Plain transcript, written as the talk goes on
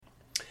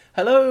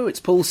Hello, it's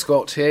Paul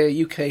Scott here,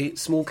 UK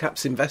small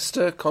caps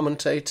investor,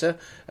 commentator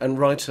and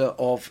writer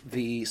of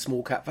the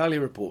Small Cap Value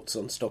Reports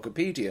on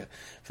Stockopedia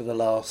for the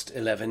last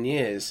 11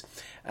 years.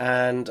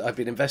 And I've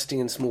been investing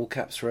in small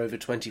caps for over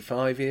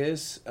 25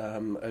 years,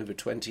 over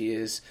 20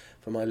 years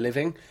for my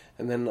living.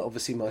 And then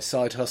obviously my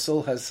side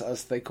hustle,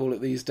 as they call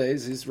it these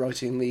days, is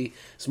writing the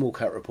small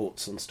cap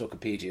reports on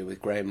Stockopedia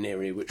with Graham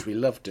Neary, which we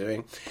love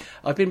doing.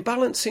 I've been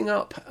balancing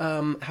up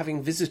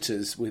having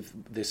visitors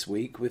this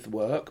week with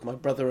work. My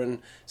brother and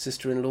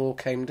sister-in-law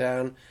came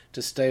down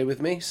to stay with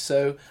me,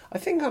 so I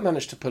think I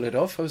managed to pull it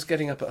off. I was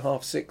getting up at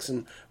 6:30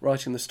 and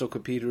writing the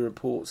Stockopedia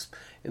reports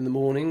in the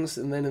mornings,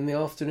 and then in the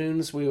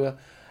afternoons we were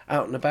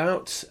out and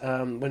about,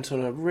 went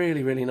on a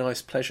really, really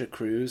nice pleasure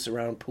cruise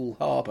around Poole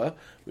Harbour,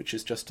 which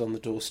is just on the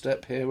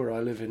doorstep here where I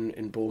live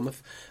in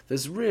Bournemouth.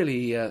 There's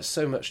really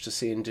so much to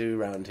see and do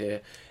around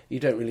here.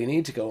 You don't really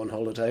need to go on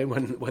holiday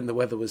when the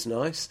weather was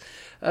nice.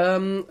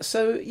 And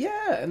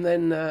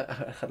then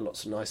I had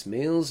lots of nice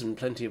meals and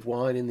plenty of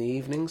wine in the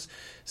evenings.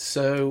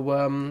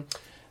 So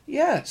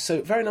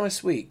very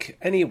nice week.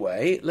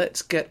 Anyway,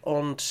 let's get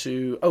on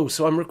to...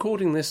 so I'm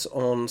recording this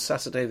on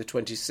Saturday the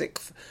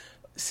 6th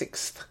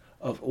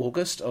of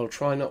August. I'll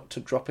try not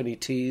to drop any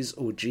T's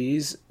or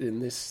G's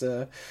in this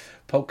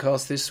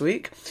podcast this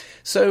week.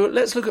 So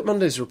let's look at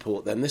Monday's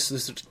report then. This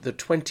is the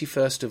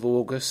 21st of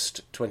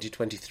August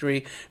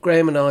 2023.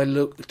 Graham and I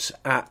looked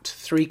at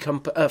 5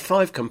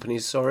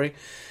 companies.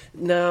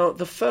 Now,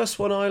 the first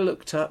one I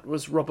looked at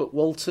was Robert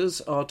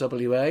Walters,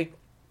 RWA.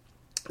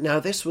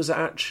 Now, this was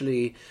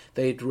actually,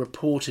 they'd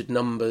reported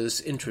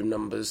interim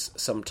numbers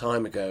some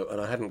time ago, and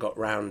I hadn't got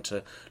round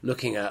to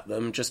looking at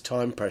them, just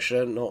time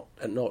pressure, not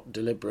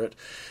deliberate.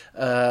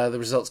 The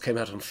results came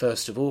out on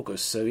 1st of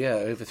August, so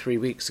over 3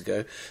 weeks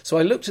ago. So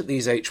I looked at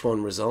these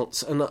H1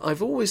 results, and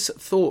I've always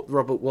thought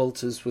Robert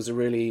Walters was a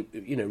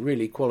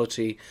really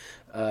quality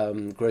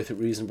growth at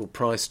reasonable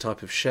price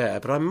type of share,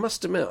 but I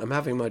must admit I'm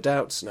having my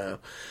doubts now.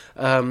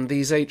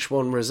 These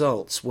H1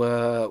 results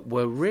were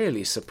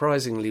really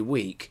surprisingly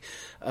weak.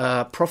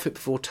 Profit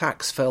before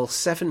tax fell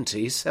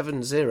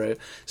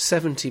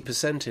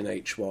 70% in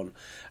H1.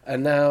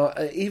 And now,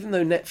 even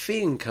though net fee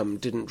income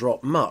didn't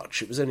drop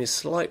much, it was only a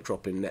slight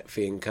drop in net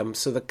fee income,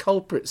 so the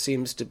culprit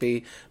seems to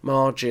be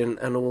margin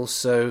and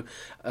also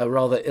a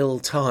rather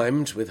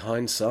ill-timed, with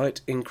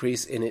hindsight,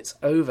 increase in its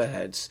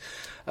overheads.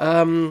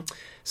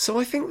 So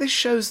I think this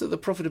shows that the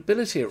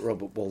profitability at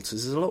Robert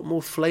Walters is a lot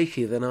more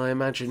flaky than I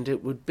imagined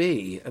it would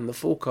be, and the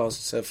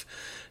forecasts have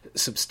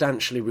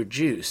substantially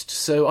reduced.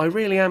 So I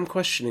really am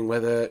questioning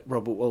whether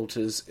Robert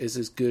Walters is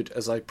as good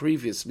as I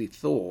previously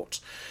thought.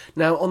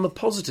 Now, on the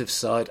positive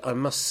side, I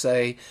must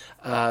say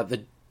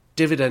the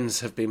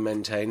dividends have been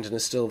maintained and are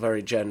still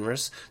very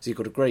generous, so you've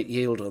got a great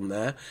yield on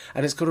there,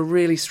 and it's got a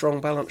really strong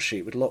balance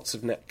sheet with lots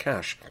of net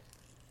cash.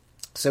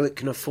 So it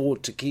can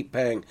afford to keep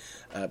paying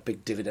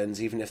big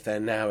dividends, even if they're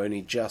now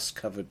only just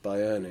covered by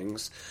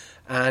earnings.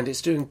 And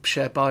it's doing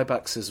share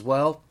buybacks as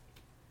well.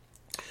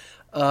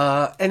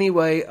 I've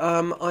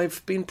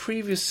been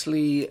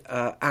previously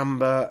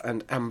amber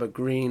and amber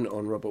green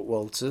on Robert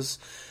Walters.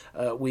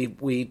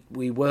 We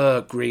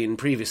were green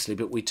previously,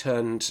 but we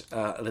turned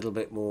a little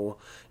bit more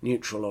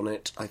neutral on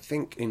it, I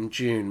think in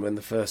June, when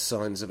the first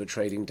signs of a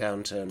trading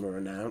downturn were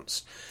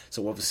announced.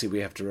 So obviously we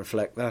have to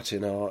reflect that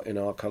in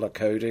our colour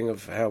coding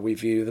of how we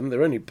view them.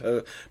 They're only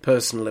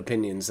personal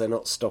opinions, they're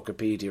not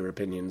Stockopedia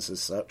opinions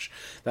as such.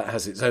 That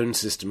has its own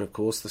system, of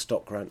course, the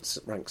stock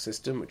rank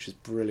system, which is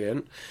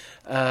brilliant.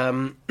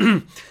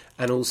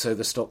 And also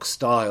the stock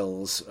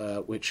styles,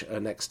 which are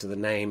next to the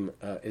name,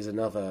 is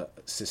another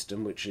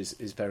system which is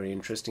very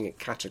interesting. It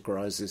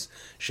categorises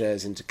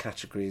shares into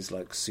categories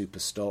like super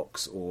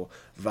stocks or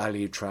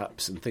value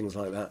traps and things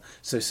like that.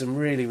 So some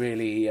really,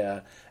 really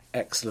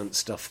excellent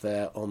stuff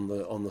there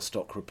on the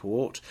stock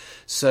report.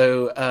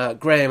 So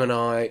Graham and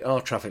I,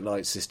 our traffic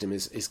light system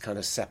is kind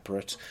of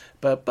separate,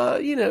 but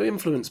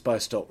influenced by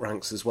stock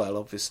ranks as well,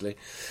 obviously.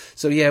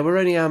 So we're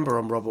only amber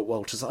on Robert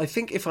Walters. I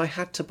think if I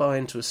had to buy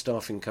into a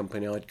staffing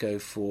company, I'd go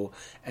for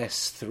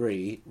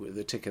S3.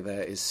 The ticker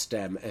there is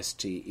STEM,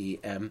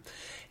 STEM.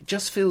 It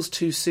just feels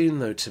too soon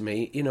though to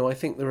me. I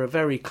think there are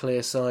very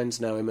clear signs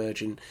now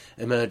emerging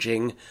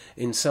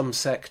in some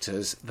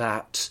sectors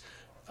that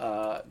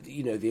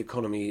the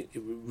economy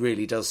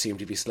really does seem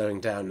to be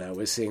slowing down now.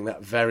 We're seeing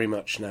that very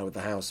much now with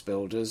the house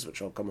builders,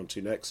 which I'll come on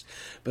to next.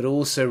 But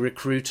also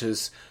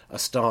recruiters are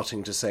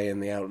starting to say in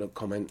the Outlook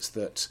comments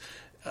that,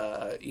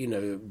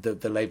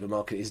 the labour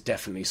market is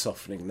definitely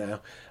softening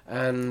now.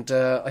 And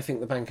I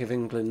think the Bank of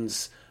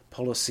England's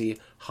policy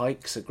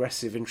hikes,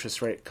 aggressive interest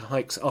rate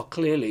hikes, are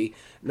clearly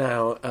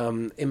now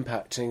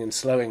impacting and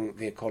slowing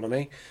the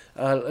economy.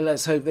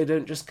 Let's hope they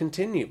don't just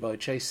continue by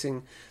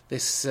chasing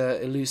this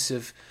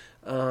elusive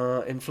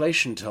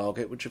inflation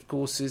target, which of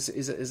course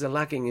is a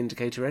lagging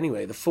indicator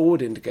anyway. The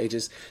forward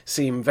indicators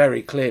seem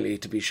very clearly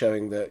to be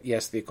showing that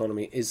yes, the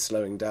economy is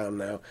slowing down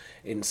now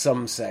in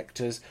some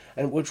sectors,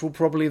 and which will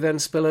probably then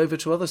spill over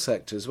to other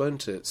sectors,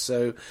 won't it?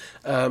 So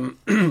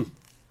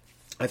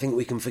I think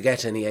we can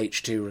forget any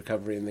H2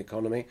 recovery in the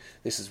economy.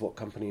 This is what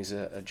companies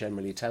are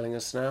generally telling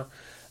us now.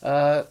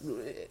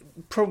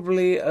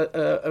 Probably,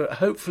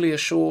 hopefully, a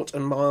short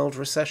and mild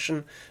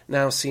recession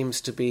now seems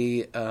to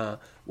be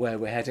where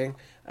we're heading.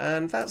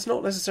 And that's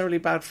not necessarily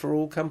bad for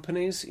all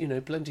companies. You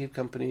know, plenty of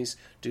companies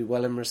do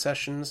well in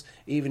recessions,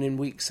 even in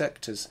weak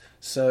sectors.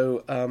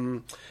 So,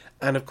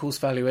 and of course,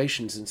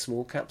 valuations in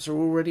small caps are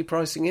already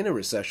pricing in a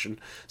recession.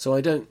 So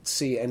I don't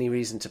see any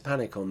reason to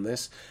panic on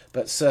this.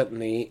 But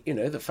certainly, you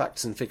know, the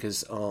facts and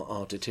figures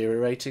are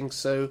deteriorating.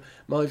 So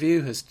my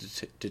view has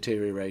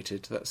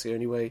deteriorated. That's the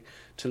only way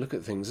to look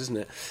at things, isn't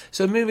it?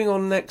 So moving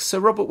on next. So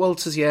Robert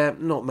Walters,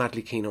 not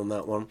madly keen on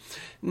that one.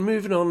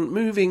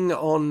 Moving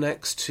on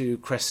next to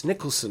Crest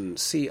Nicholson,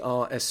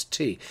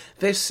 CRST.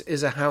 This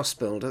is a house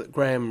builder that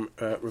Graham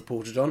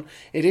reported on.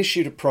 It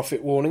issued a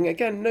profit warning.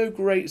 Again, no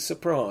great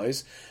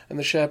surprise. And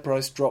the share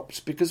price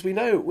dropped because we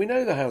know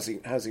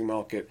the housing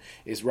market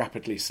is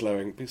rapidly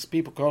slowing because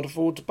people can't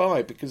afford to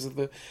buy because of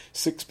the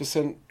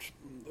 6%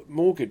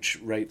 mortgage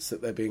rates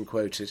that they're being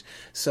quoted.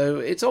 So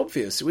it's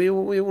obvious. We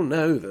all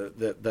know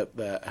that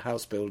the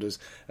house builders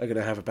are going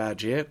to have a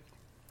bad year.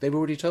 They've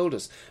already told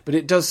us. But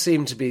it does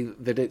seem to be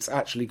that it's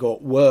actually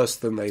got worse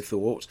than they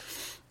thought.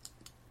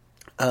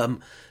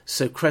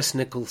 So Crest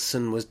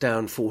Nicholson was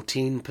down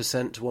 14%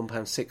 to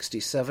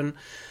 £1.67.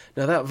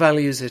 Now that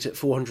values it at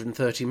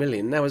 430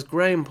 million. Now, as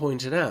Graham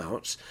pointed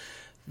out,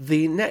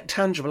 the net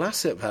tangible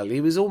asset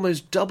value is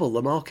almost double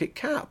the market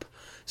cap.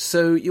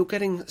 So you're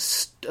getting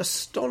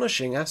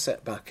astonishing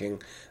asset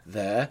backing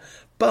there.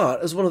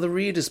 But as one of the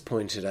readers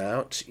pointed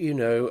out,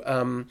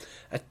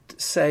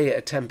 say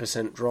a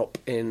 10% drop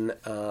in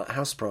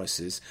house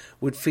prices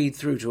would feed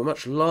through to a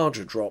much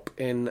larger drop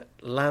in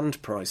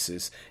land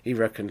prices. He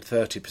reckoned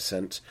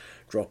 30%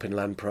 drop in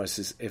land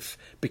prices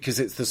because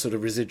it's the sort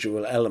of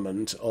residual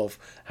element of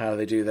how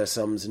they do their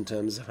sums in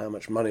terms of how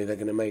much money they're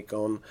going to make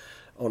on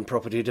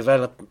property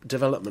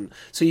development.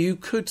 So you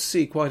could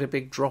see quite a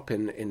big drop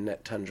in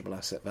net tangible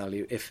asset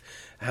value if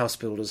house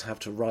builders have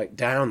to write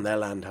down their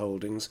land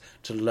holdings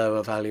to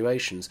lower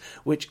valuations,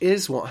 which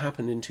is what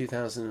happened in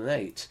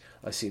 2008,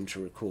 I seem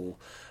to recall.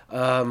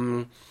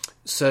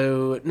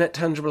 So net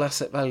tangible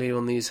asset value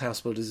on these house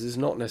builders is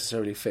not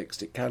necessarily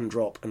fixed. It can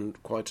drop,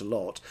 and quite a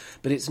lot,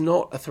 but it's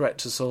not a threat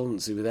to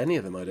solvency with any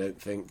of them, I don't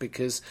think,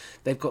 because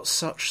they've got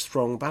such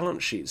strong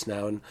balance sheets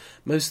now, and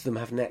most of them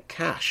have net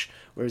cash,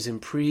 whereas in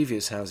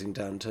previous housing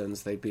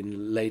downturns they've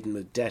been laden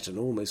with debt and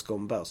almost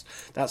gone bust.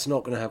 That's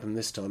not going to happen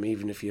this time,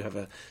 even if you have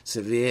a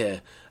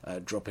severe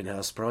drop in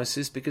house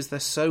prices, because they're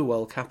so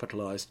well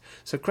capitalised.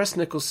 So Crest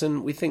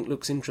Nicholson, we think,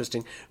 looks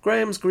interesting.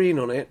 Graham's green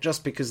on it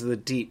just because of the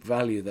deep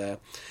value there.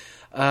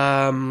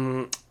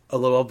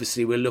 Although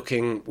obviously we're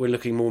looking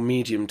more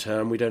medium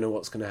term. We don't know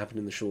what's going to happen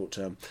in the short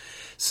term.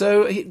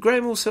 So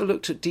Graham also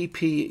looked at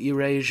DP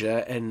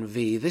Eurasia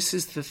NV. This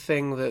is the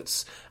thing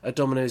that's a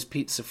Domino's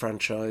Pizza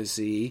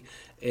franchisee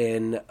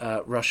in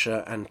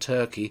Russia and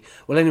Turkey.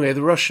 Well, anyway,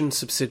 the Russian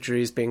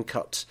subsidiary is being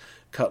cut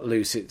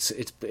loose.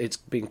 It's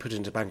being put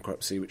into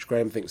bankruptcy, which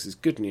Graham thinks is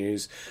good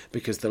news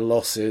because the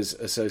losses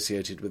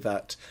associated with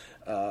that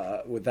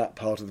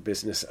part of the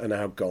business are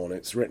now gone.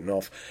 It's written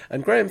off.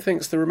 And Graham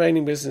thinks the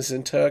remaining business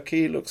in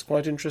Turkey looks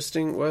quite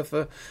interesting, worth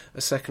a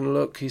second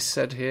look. He's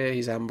said here,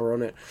 he's amber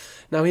on it.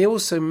 Now, he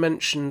also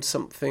mentioned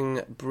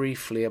something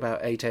briefly about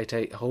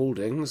 888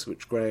 Holdings,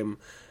 which Graham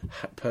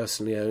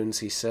personally owns,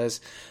 he says.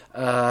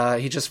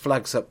 He just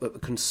flags up that the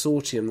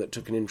consortium that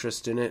took an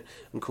interest in it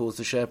and caused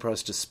the share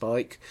price to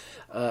spike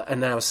are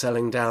now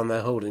selling down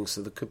their holdings,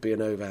 so there could be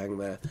an overhang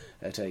there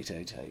at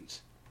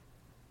 888.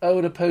 Oh,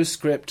 and a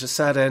postscript, a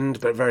sad end,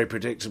 but very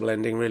predictable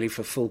ending, really,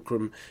 for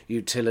Fulcrum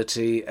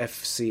Utility,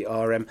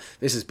 FCRM.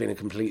 This has been a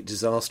complete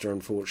disaster,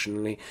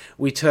 unfortunately.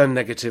 We turned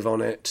negative on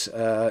it.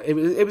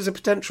 It was a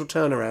potential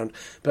turnaround,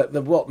 but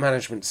what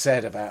management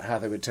said about how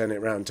they would turn it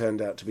around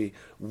turned out to be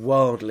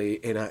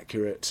wildly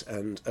inaccurate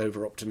and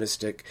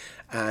over-optimistic,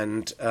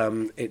 and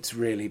it's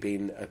really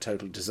been a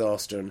total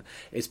disaster, and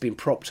it's been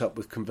propped up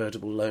with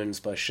convertible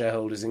loans by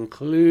shareholders,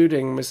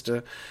 including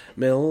Mr.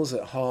 Mills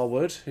at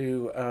Harwood,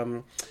 who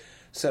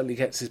certainly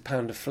gets his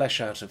pound of flesh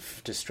out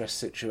of distressed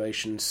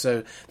situations.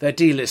 So they're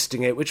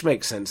delisting it, which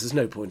makes sense. There's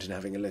no point in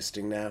having a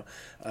listing now.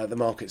 The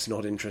market's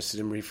not interested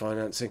in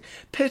refinancing.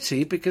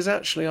 Pity, because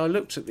actually I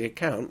looked at the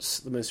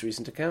accounts, the most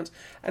recent accounts,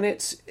 and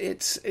it's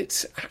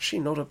actually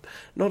not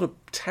a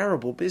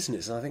terrible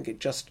business. I think it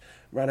just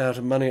ran out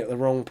of money at the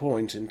wrong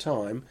point in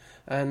time,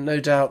 and no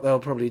doubt they'll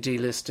probably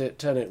delist it,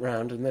 turn it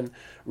round, and then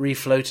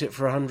refloat it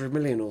for 100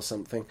 million or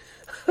something.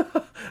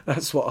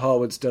 That's what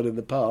Harwood's done in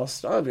the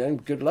past. I mean,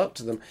 good luck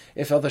to them.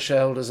 If other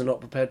shareholders are not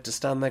prepared to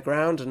stand their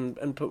ground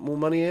and put more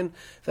money in,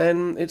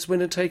 then it's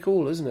winner take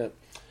all, isn't it?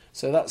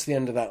 So that's the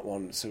end of that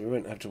one, so we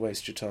won't have to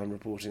waste your time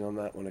reporting on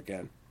that one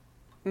again.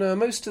 No,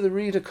 most of the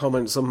reader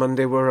comments on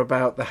Monday were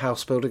about the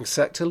house building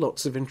sector.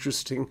 Lots of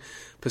interesting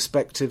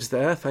perspectives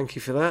there. Thank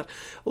you for that.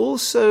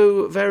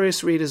 Also,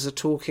 various readers are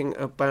talking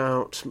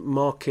about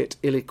market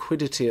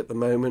illiquidity at the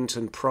moment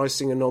and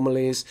pricing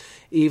anomalies,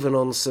 even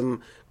on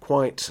some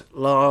quite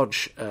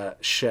large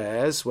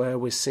shares where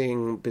we're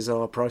seeing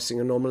bizarre pricing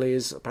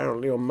anomalies,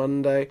 apparently on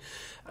Monday.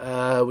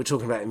 We're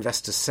talking about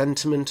investor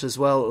sentiment as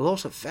well. A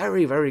lot of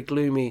very, very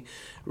gloomy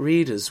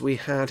readers. We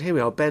had, here we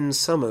are, Ben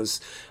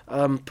Summers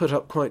put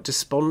up quite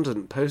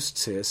despondent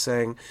posts here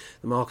saying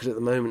the market at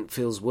the moment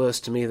feels worse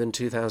to me than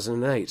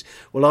 2008.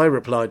 Well, I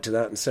replied to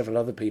that, and several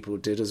other people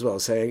did as well,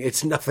 saying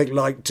it's nothing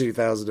like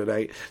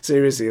 2008.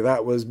 Seriously,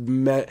 that was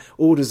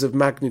orders of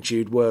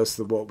magnitude worse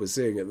than what we're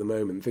seeing at the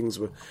moment. Things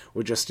were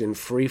just in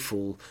free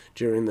fall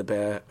during the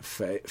bear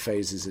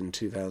phases in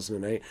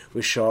 2008,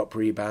 with sharp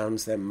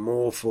rebounds, then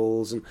more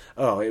falls, and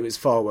it was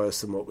far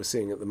worse than what we're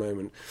seeing at the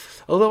moment.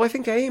 Although I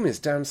think AIM is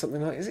down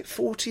something like, is it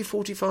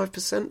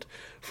 45%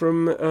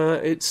 from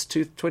its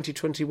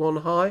 2021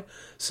 high?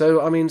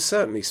 So, I mean,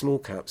 certainly small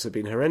caps have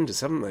been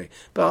horrendous, haven't they?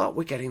 But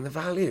we're getting the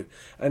value.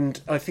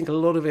 And I think a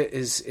lot of it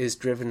is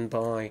driven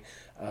by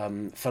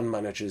fund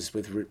managers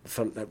with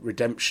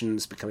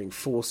redemptions becoming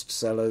forced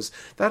sellers.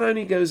 That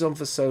only goes on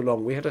for so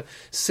long. We had a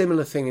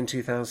similar thing in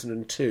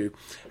 2002,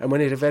 and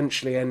when it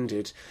eventually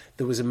ended,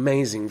 there was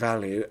amazing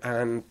value.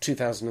 And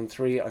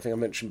 2003, I think I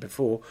mentioned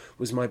before,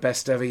 was my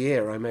best ever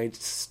year. I made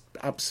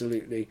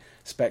absolutely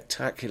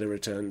spectacular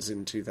returns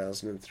in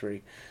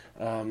 2003.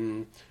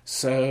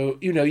 So,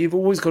 you've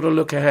always got to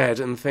look ahead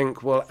and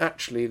think, well,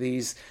 actually,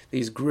 these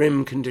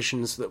grim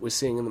conditions that we're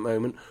seeing at the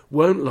moment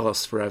won't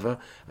last forever,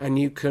 and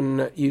you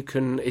can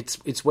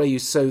it's where you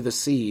sow the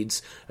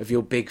seeds of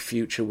your big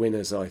future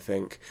winners, I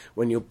think,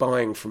 when you're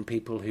buying from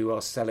people who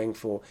are selling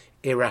for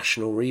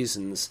irrational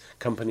reasons.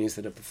 Companies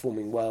that are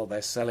performing well,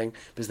 they're selling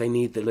because they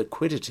need the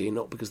liquidity,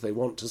 not because they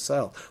want to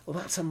sell. Well,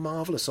 that's a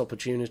marvellous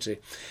opportunity.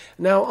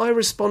 Now, I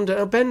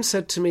responded, Ben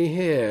said to me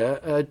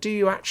here, do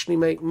you actually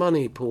make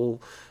money, Paul,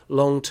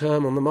 long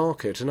term on the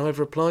market? And I've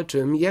replied to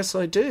him, yes,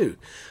 I do.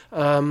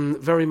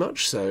 Very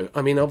much so.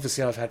 I mean,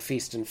 obviously I've had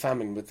feast and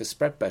famine with the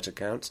spread bet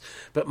accounts,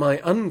 but my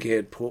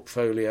ungeared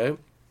portfolio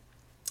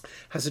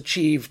has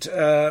achieved,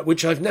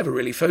 which I've never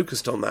really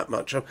focused on that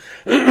much.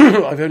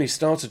 I've only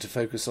started to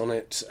focus on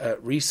it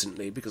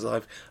recently because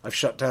I've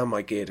shut down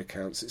my geared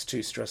accounts. It's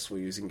too stressful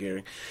using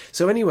gearing.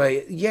 So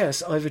anyway,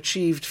 yes, I've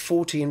achieved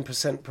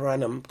 14% per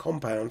annum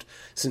compound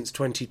since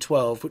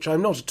 2012, which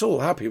I'm not at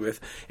all happy with.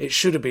 It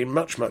should have been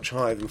much, much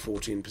higher than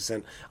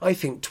 14%. I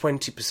think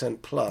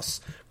 20% plus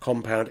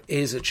compound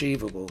is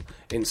achievable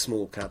in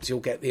small caps.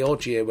 You'll get the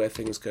odd year where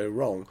things go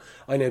wrong.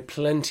 I know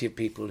plenty of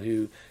people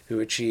who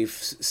achieve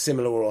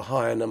similar or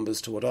higher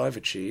numbers to what I've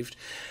achieved.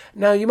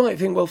 Now, you might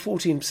think, well,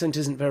 14%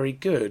 isn't very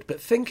good,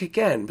 but think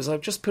again, because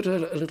I've just put a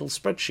little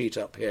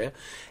spreadsheet up here.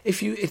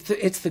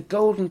 It's the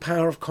golden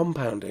power of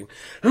compounding.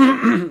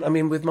 I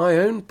mean, with my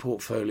own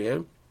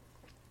portfolio,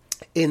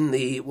 in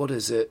the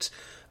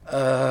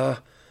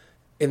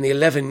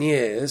 11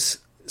 years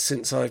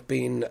since I've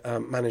been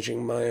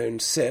managing my own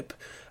SIP,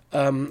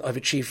 I've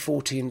achieved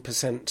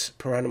 14%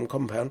 per annum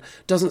compound.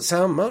 Doesn't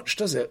sound much,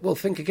 does it? Well,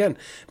 think again.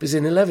 Because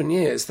in 11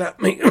 years, that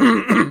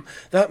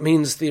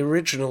means the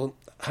original,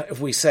 if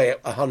we say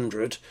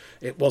 100,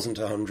 it wasn't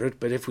 100,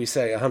 but if we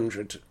say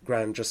 100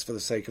 grand just for the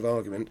sake of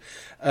argument,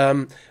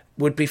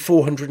 would be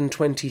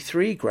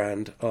 423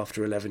 grand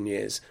after 11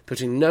 years,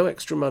 putting no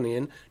extra money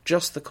in,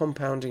 just the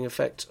compounding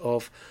effect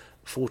of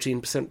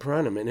 14% per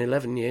annum in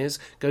 11 years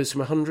goes from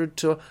 100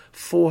 to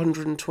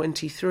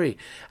 423.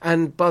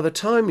 And by the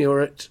time you're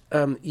at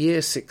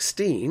year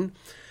 16,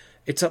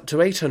 it's up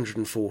to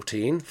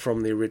 814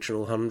 from the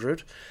original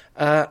 100.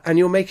 And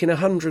you're making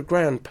 100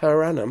 grand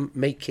per annum,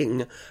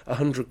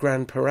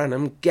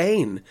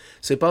 gain.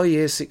 So by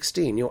year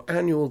 16, your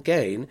annual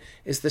gain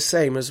is the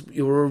same as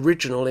your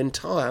original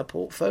entire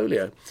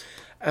portfolio.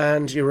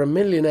 And you're a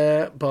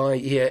millionaire by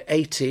year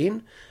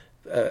 18.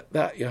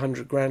 That your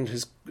 100 grand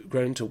has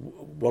grown to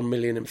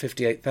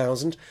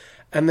 1,058,000,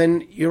 and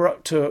then you're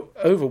up to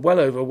well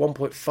over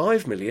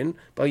 1.5 million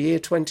by year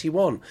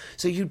 21.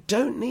 So you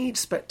don't need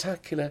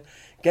spectacular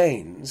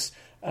gains.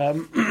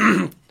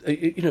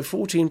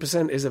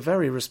 14% is a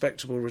very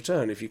respectable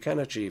return if you can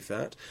achieve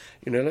that.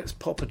 Let's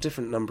pop a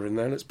different number in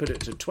there. Let's put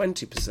it to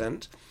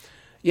 20%.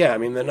 Yeah, I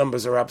mean, the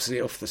numbers are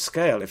absolutely off the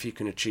scale if you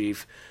can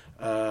achieve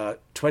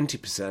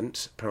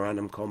 20% per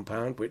annum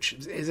compound, which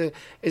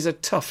is a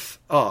tough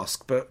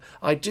ask, but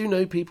I do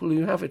know people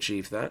who have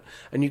achieved that,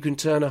 and you can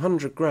turn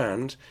 100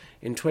 grand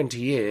in 20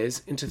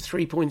 years into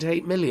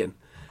 3.8 million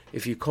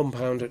if you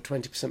compound at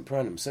 20% per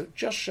annum. So it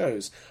just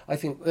shows, I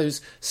think,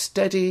 those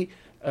steady,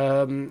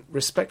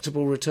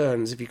 respectable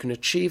returns, if you can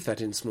achieve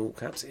that in small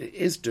caps, it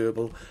is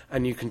doable,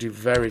 and you can do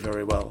very,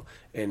 very well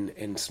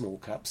in small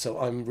caps. So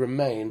I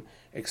remain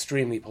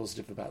extremely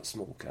positive about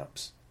small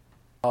caps.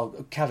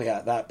 I'll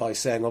caveat that by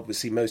saying,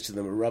 obviously, most of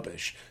them are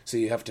rubbish. So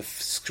you have to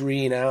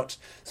screen out.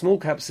 Small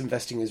caps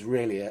investing is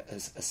really a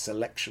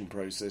selection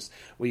process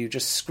where you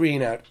just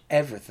screen out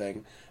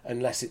everything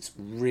unless it's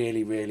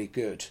really, really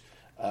good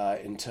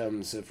in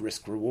terms of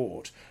risk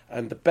reward.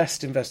 And the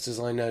best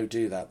investors I know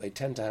do that. They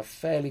tend to have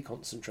fairly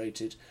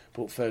concentrated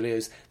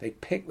portfolios. They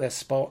pick their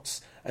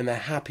spots and they're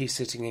happy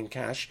sitting in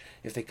cash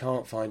if they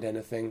can't find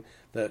anything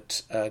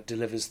that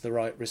delivers the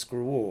right risk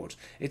reward.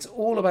 It's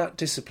all about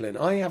discipline.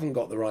 I haven't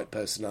got the right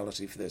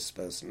personality for this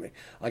personally.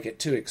 I get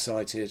too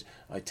excited,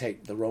 I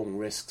take the wrong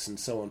risks and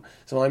so on.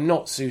 So I'm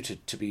not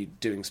suited to be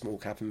doing small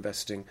cap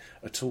investing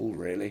at all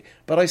really,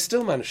 but I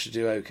still manage to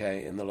do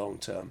okay in the long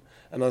term.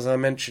 And as I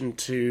mentioned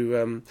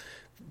to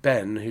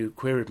Ben, who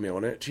queried me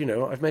on it,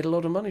 I've made a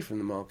lot of money from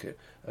the market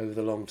over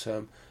the long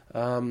term.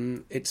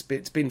 It's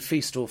been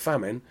feast or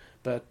famine,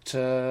 but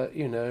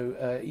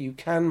you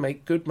can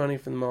make good money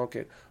from the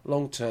market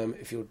long term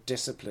if you're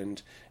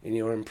disciplined in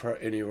your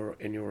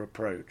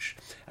approach.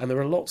 And there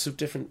are lots of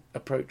different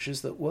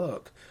approaches that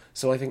work.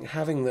 So I think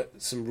having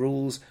some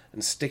rules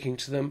and sticking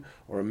to them,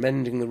 or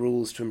amending the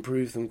rules to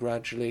improve them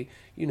gradually,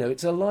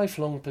 it's a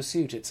lifelong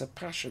pursuit. It's a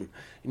passion,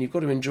 and you've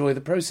got to enjoy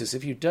the process.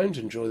 If you don't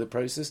enjoy the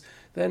process,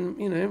 then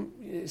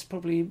it's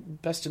probably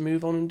best to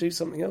move on and do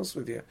something else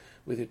with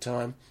your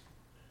time.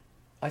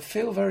 I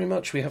feel very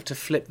much we have to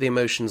flip the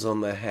emotions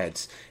on their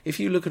heads. If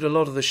you look at a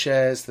lot of the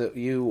shares that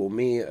you or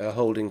me are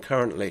holding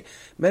currently,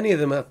 many of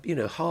them are,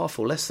 half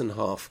or less than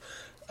half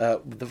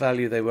the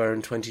value they were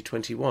in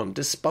 2021,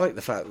 despite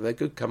the fact that they're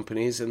good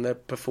companies and they're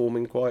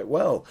performing quite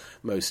well,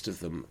 most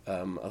of them.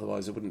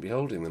 Otherwise, I wouldn't be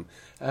holding them.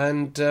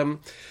 And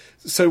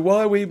so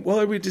why are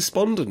we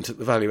despondent at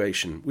the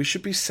valuation? We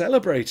should be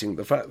celebrating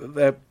the fact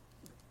that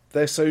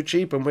they're so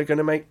cheap and we're going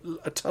to make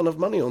a ton of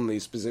money on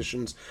these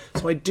positions.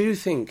 So I do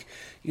think,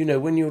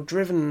 when you're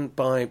driven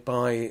by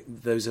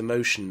those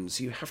emotions,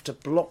 you have to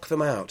block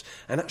them out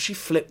and actually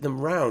flip them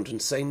round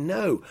and say,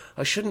 no,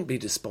 I shouldn't be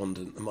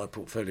despondent that my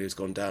portfolio's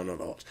gone down a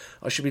lot.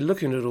 I should be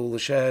looking at all the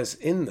shares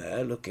in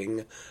there,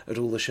 looking at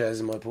all the shares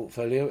in my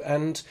portfolio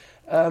and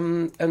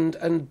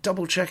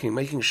double checking,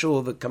 making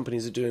sure that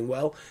companies are doing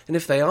well. And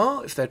if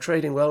they're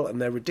trading well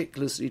and they're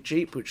ridiculously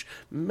cheap, which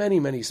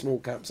many small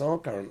caps are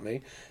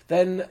currently,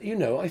 then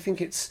I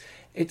think it's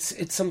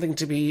something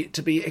to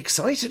be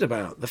excited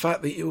about. The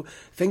fact that you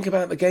think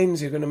about the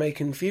gains you're going to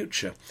make in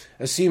future,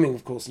 assuming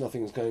of course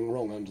nothing's going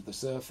wrong under the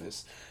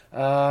surface.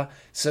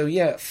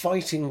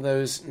 Fighting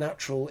those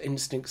natural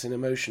instincts and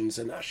emotions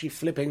and actually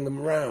flipping them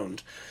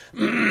round,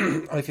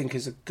 I think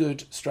is a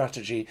good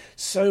strategy.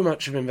 So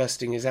much of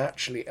investing is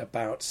actually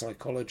about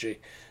psychology,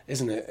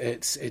 isn't it?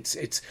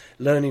 It's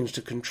learning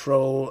to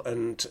control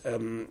and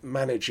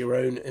manage your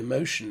own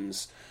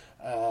emotions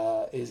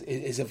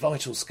is a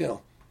vital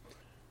skill.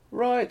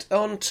 Right,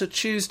 on to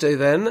Tuesday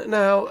then.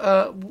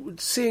 Now,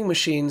 Seeing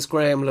Machines,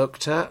 Graham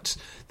looked at.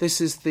 This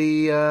is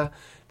the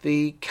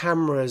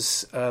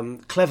camera's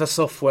clever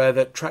software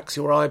that tracks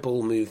your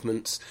eyeball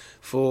movements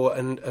for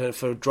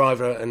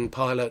driver and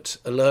pilot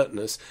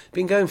alertness.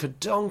 Been going for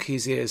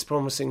donkey's years,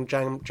 promising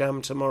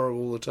jam tomorrow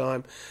all the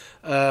time.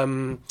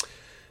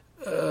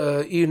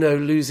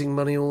 Losing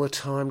money all the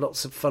time,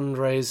 lots of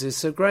fundraisers.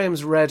 So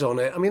Graham's read on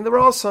it. I mean, there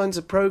are signs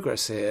of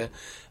progress here.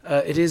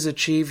 It is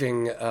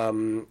achieving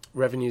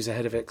revenues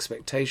ahead of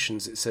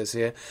expectations, it says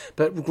here.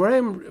 But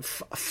Graham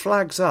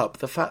flags up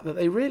the fact that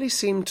they really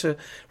seem to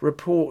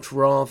report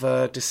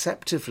rather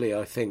deceptively,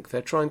 I think.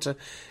 They're trying to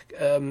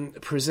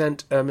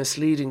present a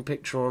misleading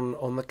picture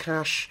on the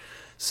cash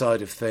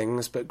side of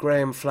things. But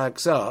Graham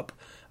flags up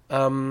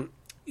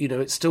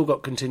it's still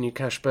got continued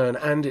cash burn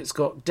and it's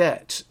got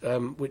debt,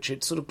 which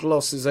it sort of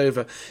glosses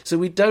over. So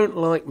we don't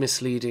like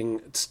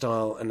misleading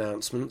style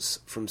announcements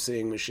from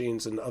Seeing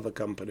Machines and other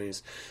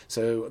companies.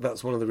 So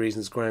that's one of the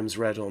reasons Graham's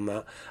read on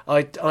that.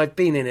 I've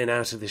been in and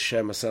out of this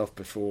share myself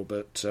before,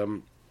 but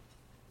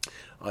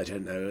I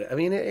don't know. I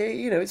mean,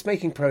 it's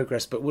making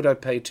progress, but would I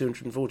pay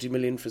 240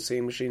 million for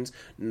Seeing Machines?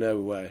 No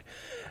way.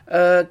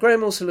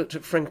 Graham also looked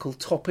at Frenkel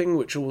Topping,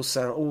 which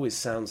always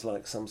sounds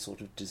like some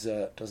sort of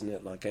dessert, doesn't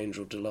it? Like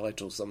Angel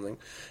Delight or something.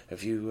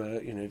 Have you,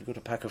 you've got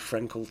a pack of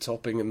Frenkel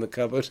Topping in the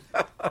cupboard?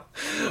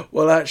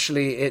 Well,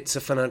 actually, it's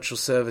a financial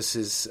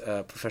services,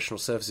 professional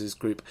services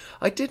group.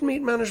 I did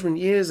meet management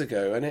years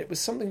ago, and it was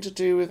something to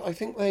do with, I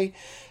think they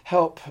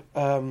help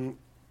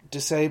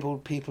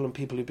disabled people and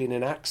people who've been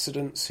in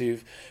accidents,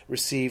 who've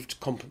received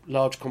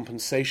large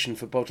compensation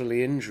for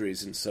bodily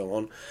injuries and so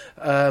on.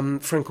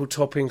 Frenkel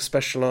Topping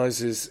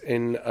specialises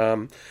in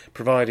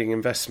providing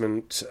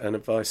investment and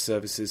advice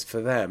services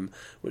for them,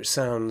 which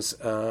sounds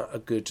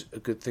a good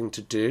thing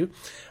to do.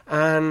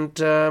 And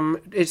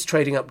its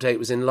trading update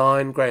was in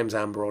line. Graham's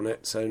amber on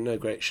it, so no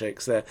great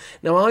shakes there.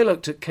 Now, I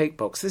looked at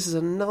Cakebox. This is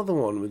another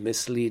one with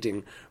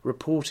misleading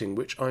reporting,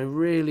 which I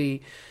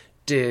really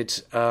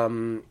did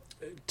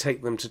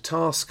take them to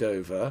task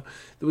over.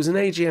 There was an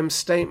AGM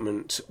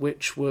statement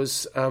which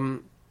was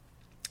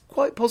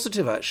quite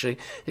positive, actually.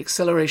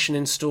 Acceleration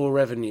in store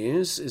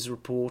revenues is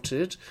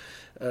reported.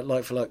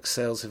 Like-for-like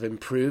sales have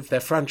improved. They're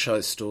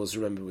franchise stores,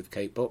 remember, with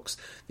Cakebox.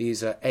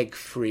 These are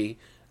egg-free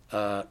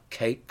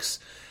cakes.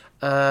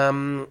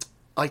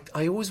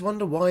 I always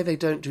wonder why they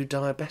don't do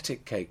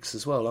diabetic cakes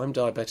as well. I'm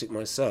diabetic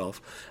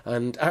myself,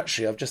 and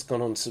actually I've just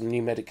gone on some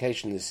new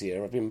medication this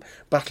year. I've been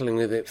battling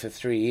with it for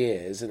 3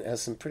 years, and it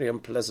has some pretty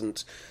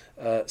unpleasant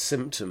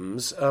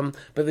symptoms.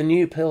 But the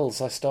new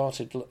pills I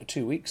started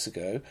 2 weeks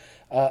ago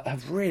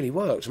have really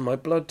worked. And I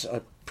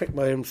prick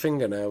my own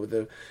finger now with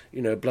a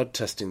blood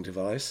testing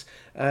device,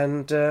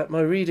 and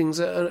my readings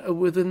are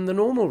within the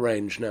normal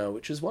range now,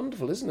 which is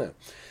wonderful, isn't it?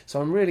 So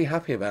I'm really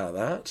happy about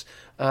that,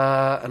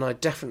 and I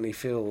definitely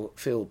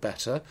feel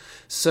better.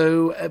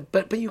 So,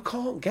 but you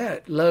can't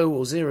get low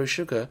or zero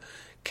sugar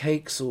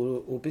cakes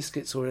or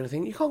biscuits or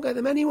anything. You can't get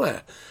them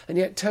anywhere, and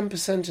yet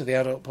 10% of the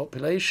adult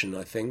population,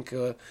 I think,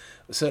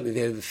 certainly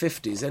the over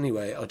 50s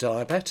anyway, are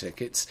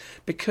diabetic. It's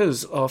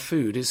because our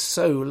food is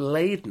so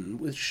laden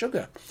with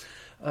sugar.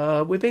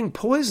 We're being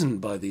poisoned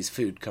by these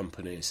food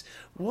companies.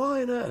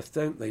 Why on earth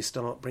don't they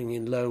start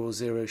bringing low or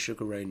zero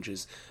sugar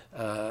ranges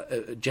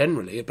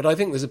generally? But I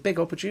think there's a big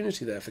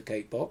opportunity there for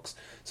Cake Box,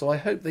 so I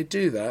hope they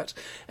do that.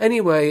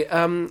 Anyway,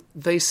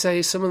 they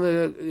say some of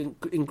the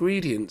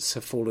ingredients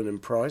have fallen in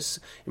price,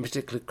 in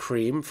particular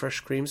cream, fresh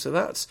cream, so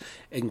that's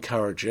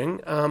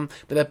encouraging. But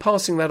they're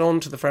passing that on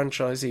to the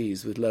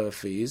franchisees with lower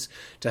fees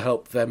to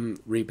help them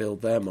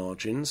rebuild their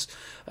margins.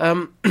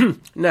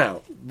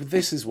 Now,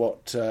 this is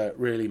what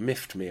really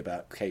miffed me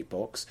about Cake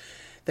Box.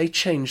 They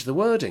changed the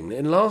wording.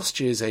 In last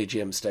year's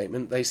AGM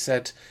statement, they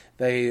said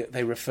they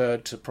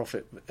referred to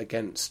profit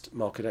against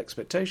market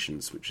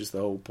expectations, which is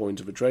the whole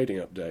point of a trading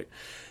update.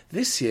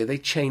 This year, they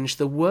changed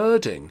the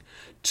wording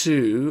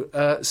to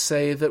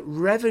say that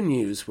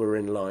revenues were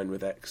in line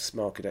with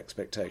market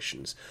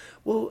expectations.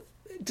 Well,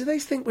 do they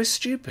think we're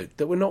stupid,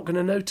 that we're not going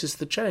to notice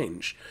the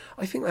change?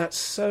 I think that's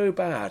so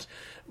bad.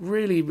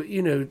 Really,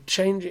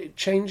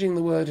 changing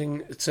the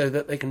wording so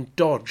that they can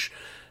dodge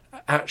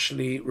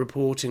actually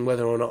reporting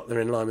whether or not they're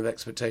in line with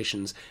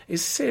expectations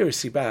is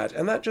seriously bad,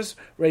 and that just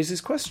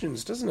raises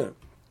questions, doesn't it?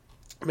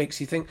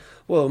 Makes you think,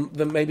 well,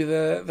 then maybe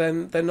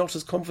they're not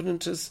as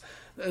confident as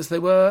they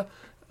were,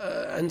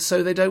 and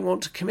so they don't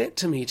want to commit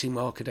to meeting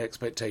market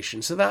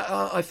expectations. So that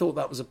I thought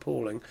that was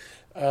appalling.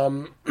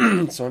 So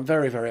I'm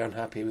very, very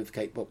unhappy with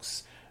Cake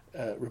Box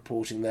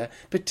reporting there,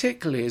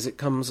 particularly as it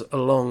comes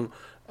along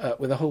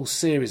with a whole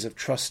series of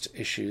trust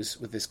issues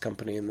with this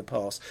company in the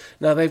past.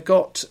 Now, they've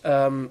got,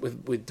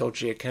 with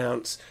dodgy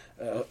accounts,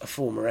 a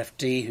former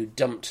FD who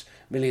dumped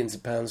millions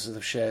of pounds worth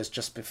of shares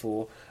just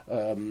before,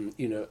 a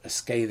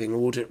scathing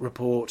audit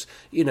report.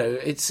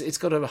 It's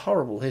got a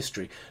horrible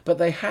history. But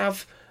they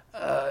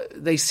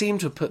seem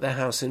to have put their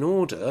house in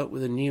order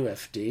with a new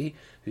FD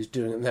who's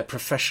doing it, and they're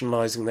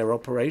professionalising their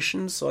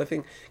operations. So I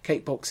think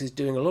Cake Box is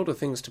doing a lot of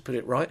things to put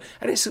it right.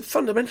 And it's a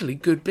fundamentally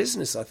good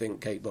business, I think,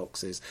 Cake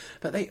Box is.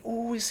 But they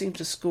always seem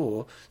to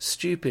score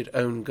stupid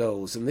own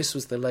goals. And this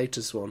was the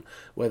latest one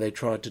where they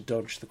tried to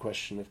dodge the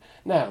question of...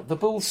 Now, the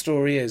bull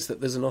story is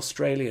that there's an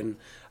Australian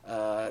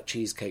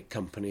cheesecake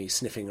company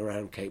sniffing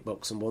around Cake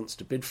Box and wants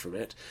to bid for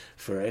it,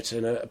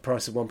 and a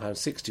price of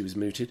 £1.60 was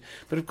mooted.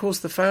 But of course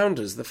the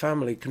founders, the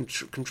family,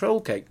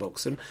 control Cake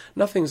Box, and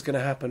nothing's going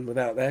to happen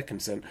without their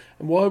consent.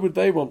 And why would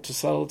they want to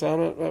sell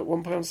down at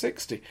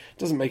 £1.60? It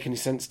doesn't make any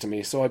sense to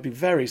me, so I'd be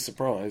very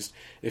surprised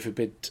if a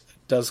bid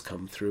does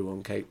come through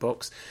on Cake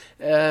Box.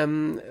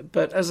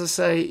 But as I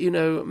say,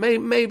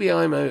 maybe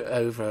I'm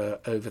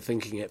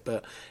overthinking it,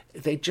 but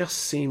they just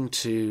seem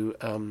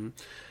to...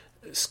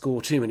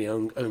 score too many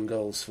own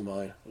goals for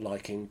my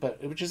liking,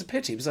 which is a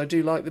pity because I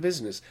do like the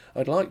business.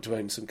 I'd like to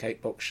own some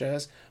Cake Box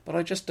shares, but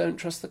I just don't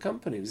trust the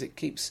company because it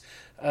keeps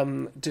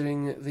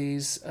doing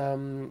these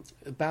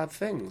bad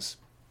things.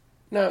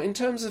 Now, in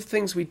terms of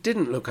things we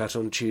didn't look at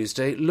on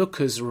Tuesday,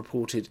 Lookers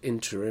reported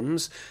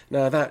interims.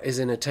 Now, that is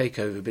in a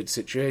takeover bid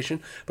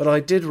situation, but I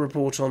did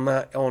report on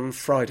that on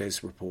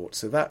Friday's report,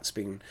 so that's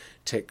been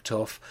ticked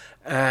off.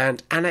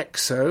 And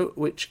Annexo,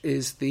 which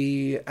is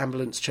the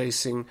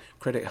ambulance-chasing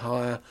credit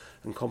hire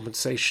and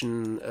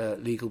compensation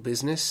legal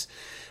business,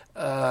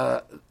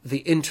 the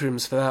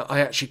interims for that,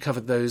 I actually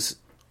covered those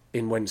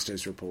in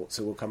Wednesday's report,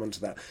 so we'll come on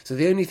to that. So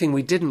the only thing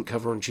we didn't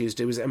cover on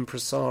Tuesday was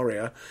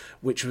Empresaria,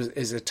 which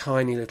is a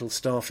tiny little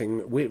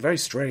very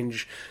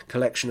strange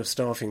collection of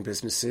staffing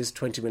businesses,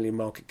 20 million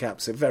market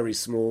cap, so very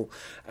small,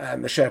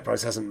 and the share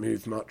price hasn't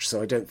moved much,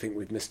 so I don't think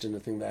we've missed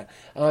anything there.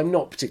 I'm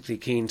not particularly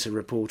keen to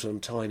report on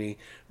tiny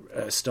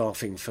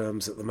staffing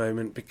firms at the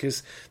moment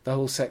because the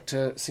whole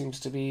sector seems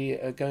to be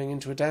going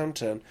into a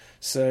downturn,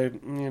 so,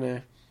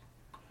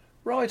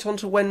 Right, on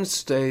to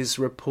Wednesday's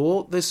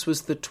report. This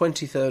was the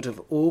 23rd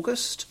of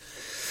August.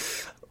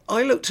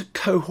 I looked at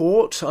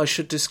Cohort. I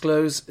should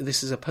disclose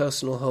this is a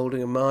personal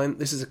holding of mine.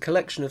 This is a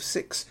collection of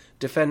 6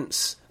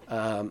 defence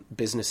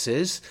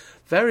businesses.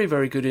 Very,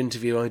 very good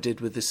interview I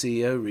did with the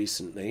CEO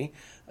recently,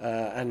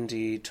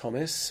 Andy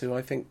Thomas, who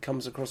I think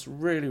comes across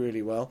really,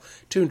 really well.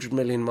 200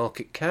 million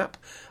market cap.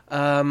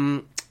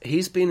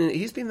 He's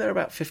been there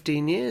about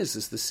 15 years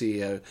as the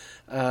CEO.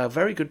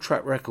 Very good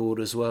track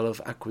record as well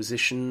of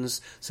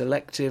acquisitions,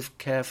 selective,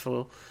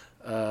 careful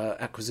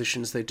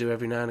acquisitions they do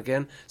every now and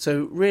again.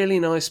 So really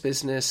nice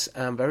business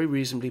and very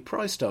reasonably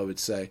priced, I would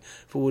say.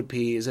 Forward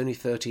PE is only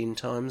 13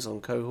 times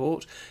on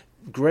Cohort.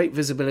 Great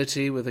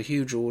visibility with a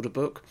huge order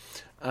book.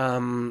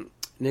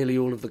 Nearly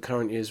all of the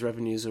current year's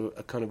revenues are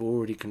kind of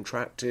already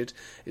contracted.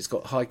 It's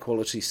got high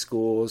quality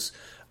scores.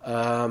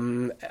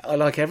 I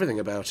like everything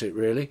about it,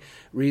 really.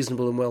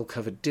 Reasonable and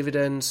well-covered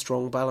dividends,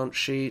 strong balance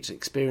sheet,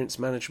 experienced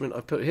management.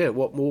 I put here,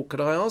 what more could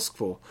I ask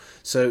for?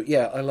 So,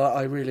 yeah,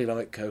 I really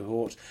like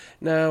Cohort.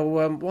 Now,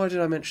 why did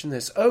I mention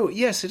this? Oh,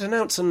 yes, it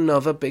announced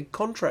another big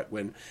contract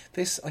win.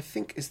 This, I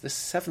think, is the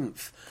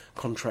 7th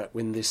contract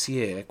win this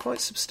year.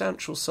 Quite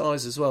substantial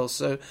size as well,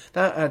 so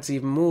that adds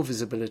even more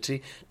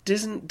visibility.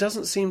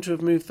 Doesn't seem to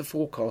have moved the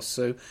forecast,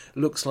 so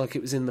looks like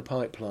it was in the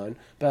pipeline.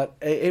 But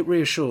it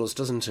reassures,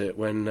 doesn't it,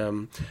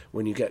 when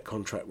you get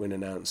contract win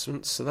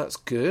announcements? So that's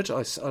good.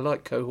 I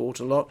like Cohort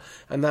a lot,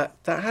 and that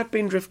had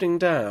been drifting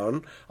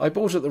down. I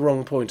bought at the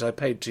wrong point. I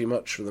paid too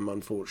much for them,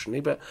 unfortunately,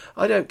 but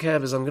I don't care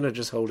because I'm going to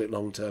just hold it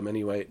long term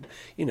anyway.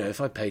 You know,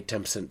 if I paid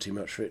 10% too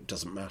much for it, it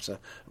doesn't matter.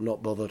 I'm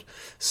not bothered.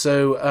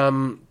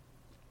 So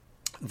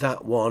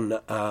that one,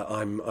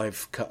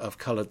 I've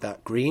coloured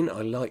that green.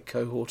 I like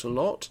Cohort a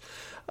lot.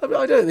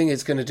 I don't think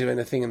it's going to do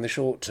anything in the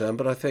short term,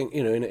 but I think,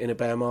 you know, in a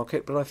bear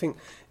market, but I think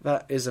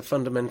that is a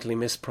fundamentally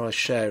mispriced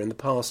share. In the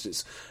past,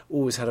 it's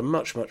always had a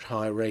much, much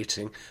higher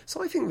rating.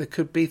 So I think there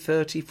could be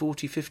 30,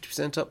 40,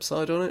 50%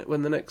 upside on it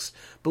when the next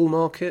bull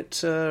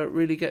market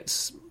really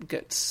gets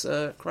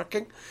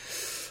cracking.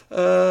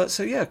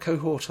 So yeah,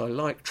 Cohort I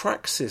like.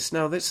 Traxys.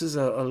 Now this is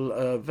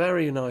a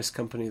very nice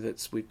company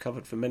we've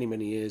covered for many,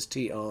 many years.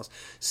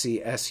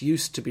 TRCS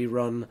used to be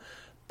run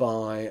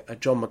by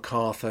John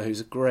MacArthur, who's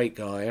a great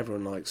guy.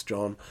 Everyone likes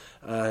John,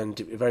 and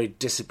a very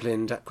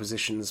disciplined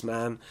acquisitions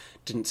man.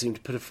 Didn't seem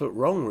to put a foot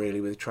wrong, really,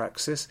 with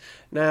Traxys.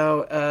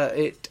 Now,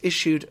 it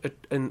issued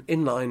an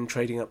inline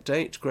trading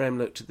update. Graham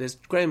looked at this.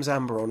 Graham's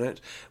amber on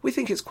it. We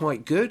think it's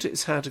quite good.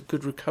 It's had a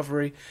good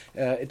recovery.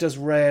 It does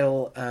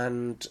rail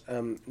and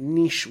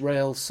niche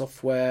rail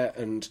software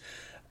and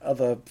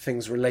other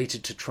things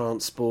related to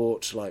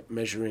transport, like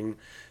measuring,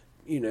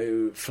 you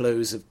know,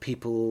 flows of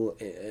people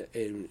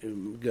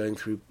in going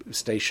through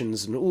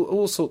stations and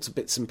all sorts of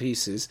bits and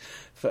pieces.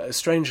 For a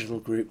strange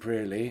little group,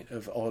 really,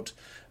 of odd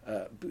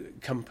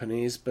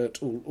companies, but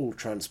all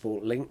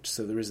transport linked,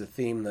 so there is a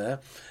theme there.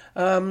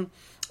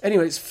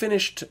 Anyway, it's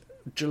finished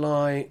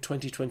July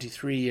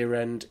 2023 year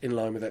end in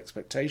line with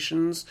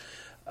expectations.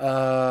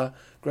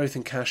 Growth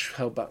in cash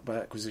held back by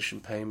acquisition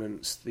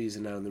payments. These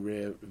are now in the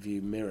rear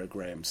view mirror,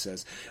 Graham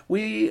says.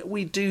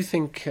 We do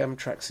think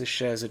Traxys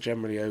shares are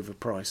generally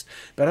overpriced,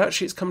 but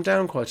actually it's come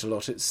down quite a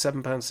lot. It's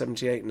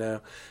 £7.78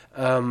 now.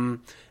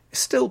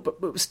 Still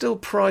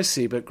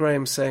pricey, but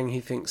Graham's saying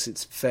he thinks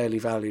it's fairly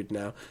valued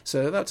now,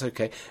 so that's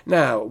okay.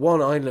 Now,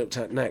 one I looked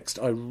at next,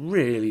 I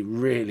really,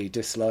 really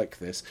dislike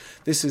this.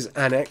 This is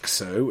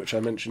Anexo, which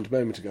I mentioned a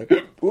moment ago.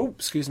 Oh,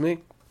 excuse me.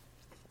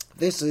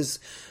 This is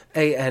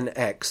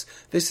ANX.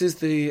 This is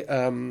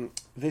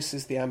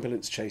the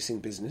ambulance chasing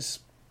business.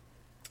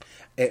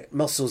 It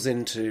muscles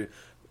into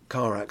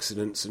car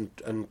accidents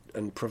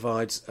and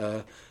provides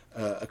a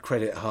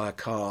credit hire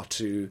car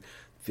to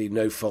the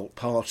no fault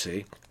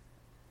party,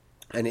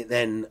 and it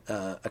then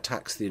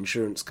attacks the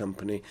insurance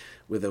company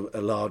with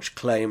a large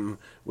claim,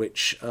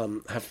 which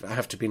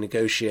have to be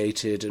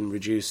negotiated and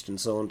reduced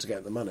and so on to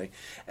get the money.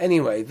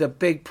 Anyway, the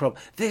big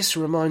problem. This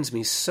reminds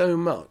me so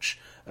much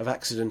of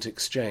Accident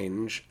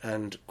Exchange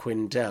and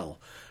Quindel,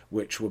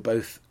 which were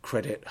both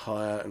credit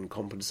hire and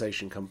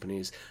compensation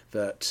companies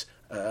that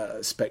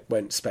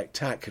went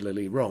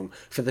spectacularly wrong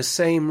for the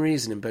same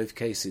reason in both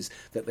cases,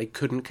 that they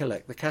couldn't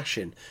collect the cash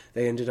in.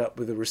 They ended up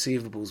with a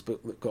receivables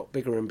book that got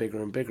bigger and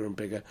bigger and bigger and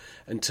bigger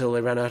until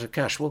they ran out of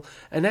cash. Well,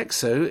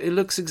 Anexo, it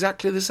looks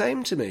exactly the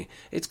same to me.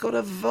 It's got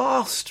a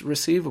vast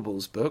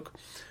receivables book,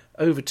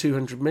 over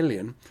 200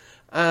 million,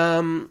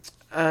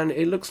 and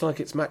it looks like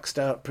it's maxed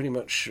out pretty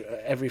much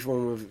every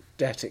form of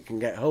debt it can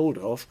get hold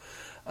of.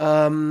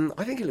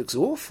 I think it looks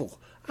awful.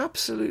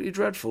 Absolutely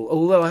dreadful.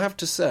 Although I have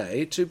to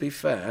say, to be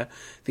fair,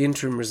 the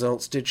interim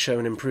results did show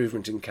an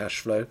improvement in cash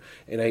flow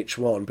in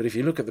H1. But if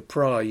you look at the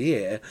prior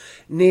year,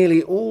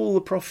 nearly all the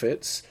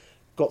profits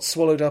got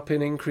swallowed up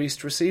in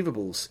increased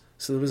receivables.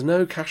 So there was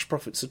no cash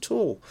profits at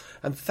all.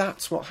 And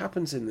that's what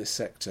happens in this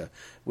sector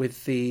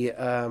with the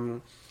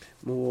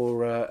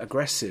more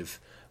aggressive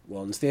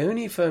ones. The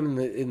only firm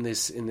in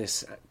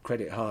this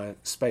credit hire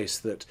space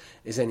that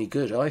is any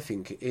good, I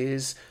think,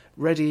 is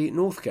Reddy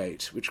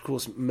Northgate, which of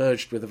course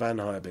merged with the van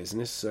hire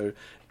business, so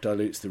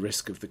dilutes the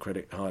risk of the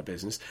credit hire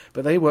business.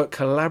 But they work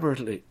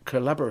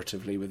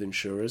collaboratively with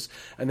insurers,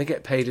 and they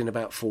get paid in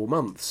about 4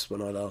 months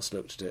when I last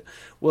looked at it.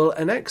 Well,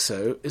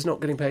 Anexo is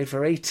not getting paid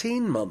for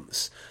 18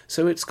 months,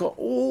 so it's got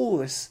all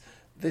this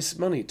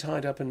money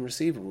tied up in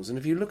receivables. And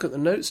if you look at the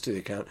notes to the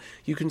account,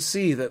 you can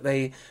see that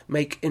they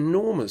make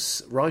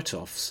enormous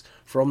write-offs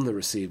from the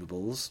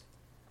receivables.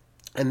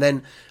 And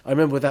then I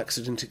remember with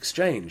Accident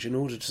Exchange, in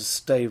order to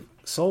stay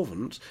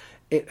solvent,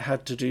 it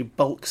had to do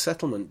bulk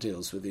settlement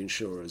deals with the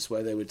insurers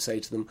where they would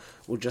say to them,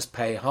 we'll just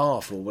pay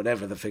half or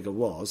whatever the figure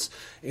was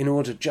in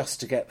order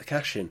just to get the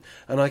cash in.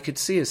 And I could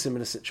see a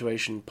similar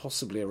situation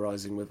possibly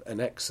arising with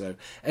Anexo.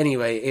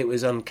 Anyway, it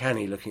was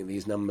uncanny looking at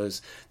these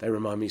numbers. They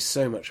remind me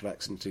so much of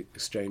Accident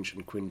Exchange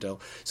and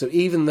Quindel. So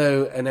even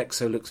though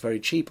Anexo looks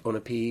very cheap on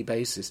a PE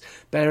basis,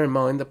 bear in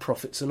mind the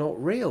profits are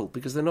not real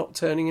because they're not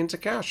turning into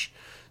cash.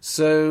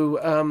 So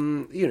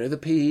the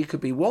PE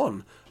could be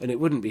 1, and it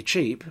wouldn't be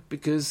cheap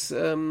because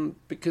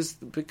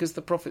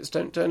the profits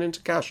don't turn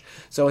into cash.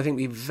 So I think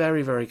be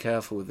very, very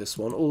careful with this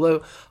one.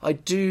 Although I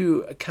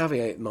do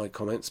caveat my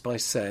comments by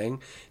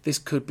saying this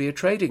could be a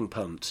trading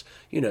punt.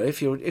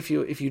 If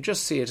you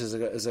just see it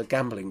as a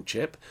gambling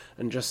chip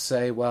and just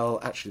say, well,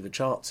 actually the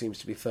chart seems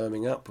to be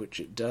firming up, which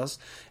it does.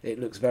 It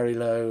looks very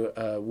low,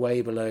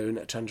 way below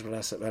net tangible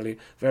asset value,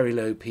 very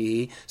low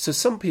PE. So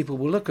some people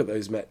will look at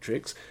those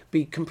metrics,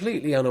 be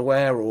completely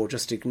unaware or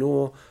just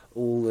ignore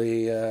all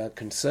the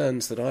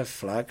concerns that I've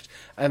flagged,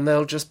 and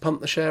they'll just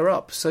pump the share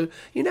up. So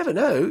you never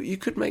know, you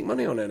could make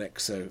money on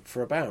NXO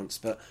for a bounce,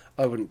 but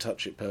I wouldn't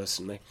touch it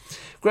personally.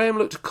 Graham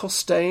looked at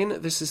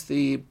Costain. This is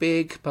the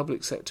big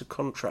public sector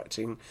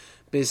contracting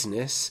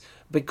business.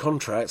 Big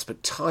contracts,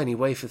 but tiny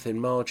wafer-thin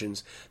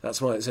margins.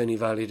 That's why it's only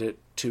valued at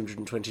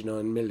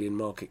 229 million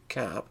market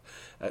cap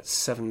at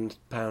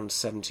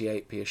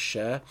 £7.78p a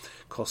share.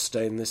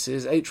 Costain this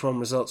is. H1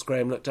 results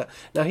Graham looked at.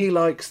 Now he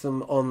likes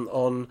them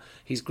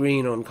he's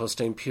green on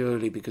Costain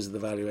purely because of the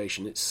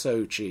valuation. It's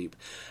so cheap.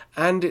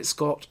 And it's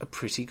got a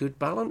pretty good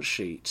balance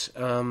sheet.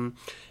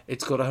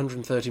 It's got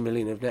 130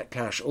 million of net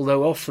cash,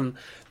 although often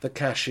the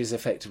cash is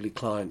effectively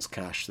clients'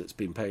 cash that's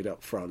been paid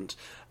up front.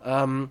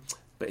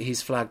 But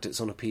he's flagged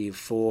it's on a P of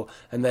 4,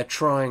 and they're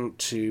trying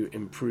to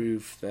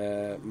improve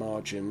their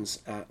margins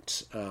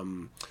at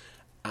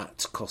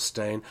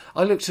Costain.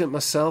 I looked at it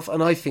myself,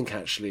 and I think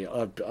actually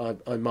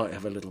I might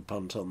have a little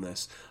punt on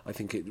this. I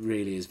think it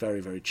really is very,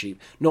 very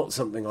cheap. Not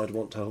something I'd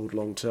want to hold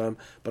long term,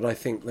 but I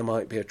think there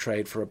might be a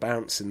trade for a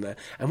bounce in there.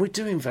 And we're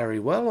doing very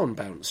well on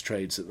bounce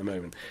trades at the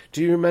moment.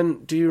 Do you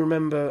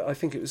remember? I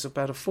think it was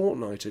about a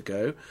fortnight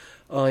ago.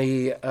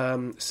 I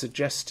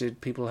suggested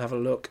people have a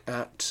look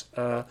at.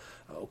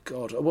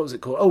 What was it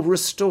called? Oh,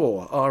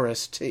 Restore,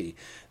 RST,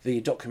 the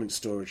document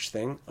storage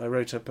thing. I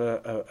wrote up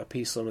a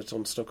piece on it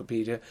on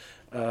Stockopedia,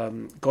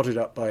 got it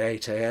up by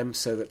 8 a.m.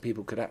 so that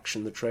people could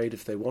action the trade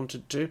if they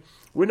wanted to.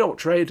 We're not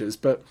traders,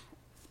 but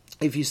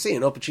if you see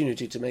an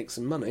opportunity to make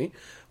some money,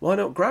 why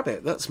not grab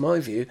it? That's my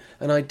view.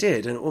 And I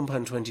did. And at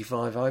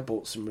 £1.25, I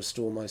bought some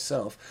Restore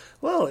myself.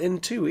 Well, in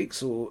 2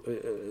 weeks or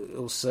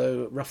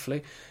so,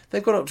 roughly,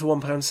 they've gone up to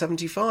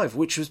 £1.75,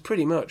 which was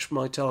pretty much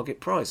my target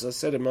price. I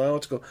said in my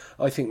article,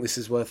 I think this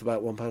is worth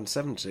about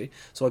 £1.70.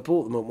 So I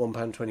bought them at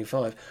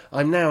 £1.25.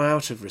 I'm now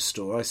out of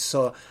Restore. I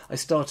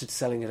started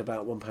selling at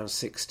about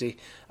 £1.60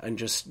 and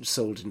just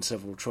sold in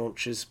several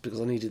tranches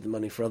because I needed the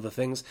money for other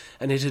things.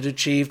 And it had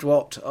achieved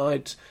what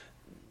I'd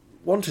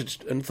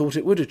wanted and thought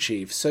it would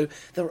achieve. So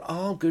there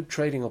are good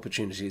trading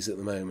opportunities at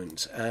the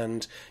moment,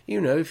 and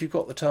if you've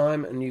got the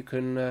time and you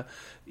can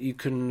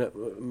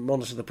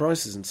monitor the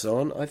prices and so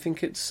on, I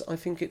think it's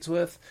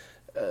worth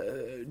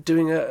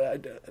doing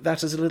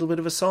that as a little bit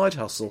of a side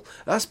hustle.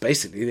 That's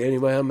basically the only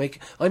way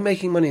I'm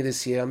making money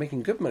this year. I'm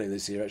making good money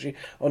this year actually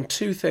on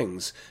 2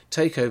 things: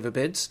 takeover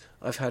bids.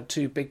 I've had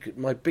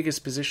my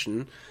biggest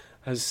position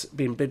has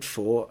been bid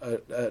for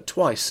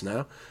twice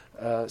now.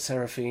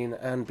 Seraphine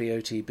and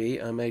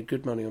BOTB. I made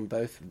good money on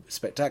both,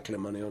 spectacular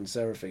money on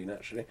Seraphine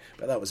actually,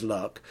 but that was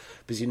luck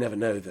because you never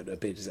know that a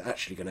bid is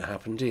actually going to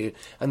happen, do you?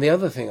 And the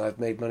other thing I've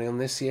made money on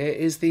this year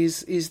is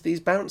these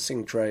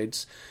bouncing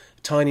trades.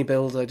 Tiny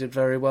Build I did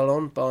very well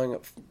on, buying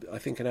at I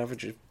think an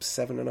average of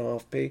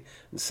 7.5p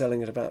and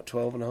selling at about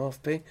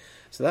 12.5p.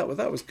 So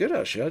that was good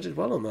actually. I did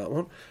well on that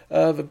one.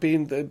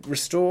 The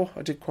Restore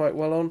I did quite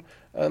well on.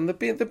 And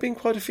there've been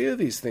quite a few of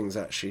these things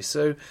actually.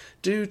 So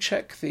do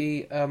check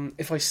the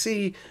if I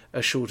see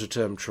a shorter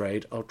term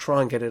trade, I'll try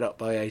and get it up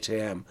by 8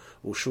 a.m.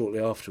 or shortly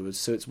afterwards.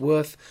 So it's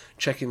worth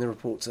checking the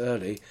reports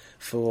early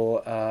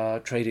for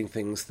trading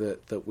things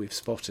that we've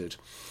spotted.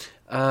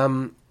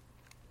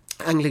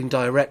 Angling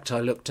Direct I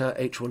looked at,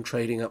 H1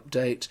 trading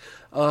update.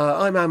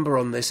 I'm amber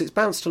on this. It's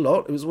bounced a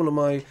lot. It was one of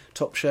my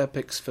top share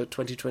picks for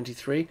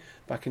 2023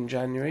 back in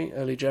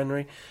early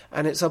January,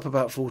 and it's up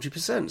about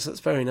 40%, so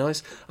that's very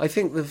nice. I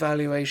think the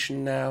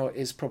valuation now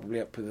is probably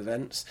up with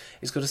events.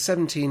 It's got a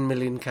 17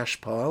 million cash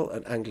pile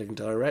at Angling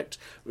Direct,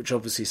 which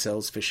obviously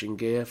sells fishing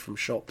gear from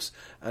shops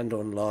and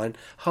online.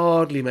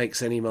 Hardly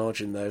makes any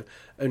margin though,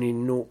 only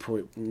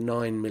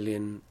 0.9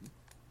 million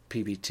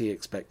PBT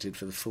expected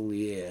for the full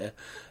year,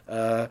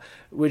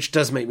 which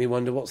does make me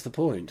wonder what's the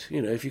point.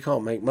 If you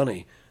can't make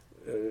money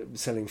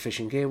selling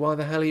fishing gear, why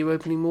the hell are you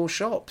opening more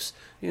shops?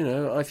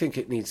 I think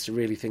it needs to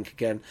really think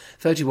again.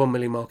 31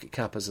 million market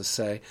cap, as I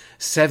say,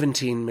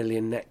 17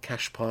 million net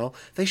cash pile.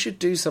 They should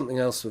do something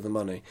else with the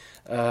money.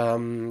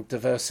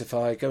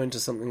 Diversify, go into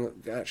something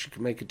that actually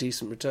can make a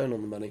decent return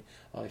on the money,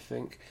 I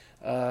think.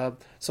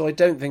 So I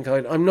don't think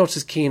I'm not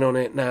as keen on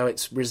it now.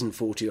 It's risen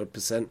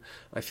 40-odd%.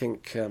 I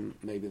think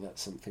maybe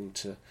that's something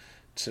to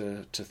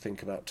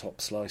think about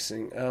top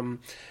slicing.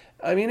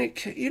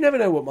 You never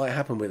know what might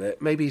happen with it.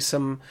 Maybe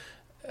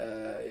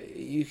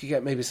you could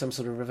get maybe some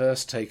sort of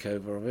reverse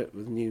takeover of it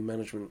with new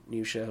management,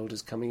 new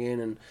shareholders coming in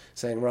and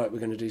saying, right, we're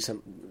going to do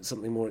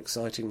something more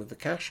exciting with the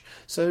cash.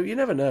 So you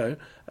never know.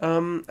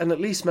 And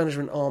at least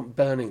management aren't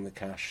burning the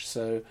cash.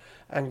 So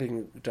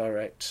Angling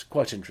Direct,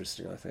 quite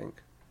interesting, I think.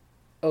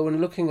 Oh,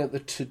 and looking at the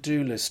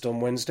to-do list on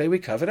Wednesday, we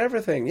covered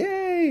everything.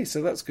 Yay!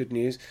 So that's good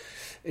news.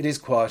 It is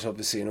quiet,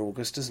 obviously, in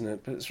August, isn't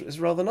it? But it's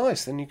rather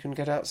nice. Then you can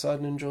get outside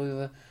and enjoy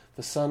the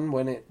sun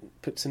when it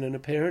puts in an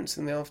appearance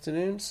in the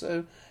afternoon.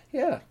 So,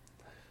 yeah.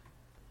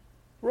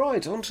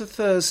 Right, on to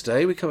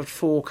Thursday. We covered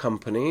 4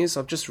 companies.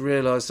 I've just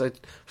realised I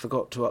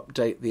forgot to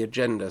update the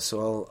agenda,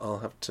 so I'll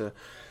have to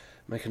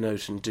make a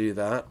note and do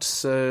that.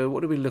 So what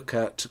did we look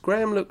at?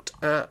 Graham looked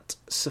at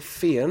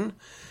Sophion.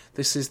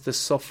 This is the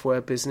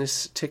software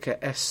business, ticker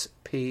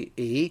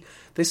SPE.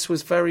 This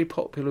was very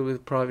popular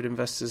with private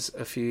investors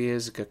a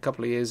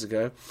couple of years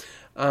ago.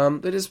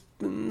 But its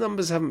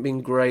numbers haven't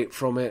been great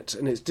from it,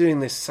 and it's doing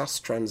this SaaS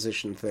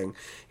transition thing,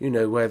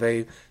 where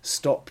they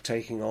stop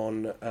taking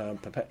on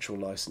perpetual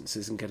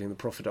licenses and getting the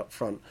profit up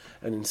front,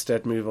 and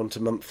instead move on to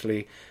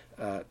monthly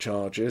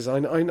charges. I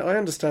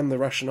understand the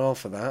rationale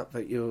for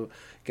that you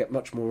get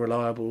much more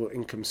reliable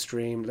income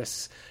stream,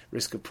 less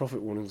risk of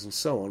profit warnings and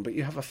so on, but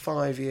you have a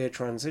 5-year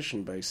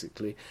transition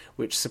basically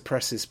which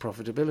suppresses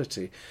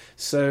profitability.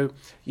 So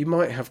you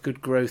might have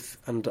good growth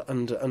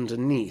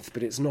underneath,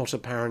 but it's not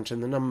apparent in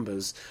the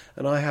numbers,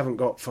 and I haven't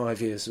got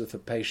 5 years worth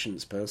of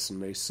patience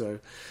personally. So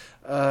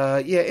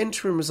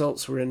interim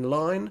results were in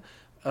line.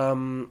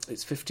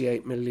 It's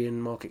 58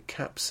 million market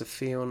cap,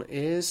 Sophion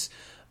is.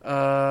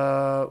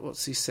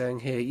 What's he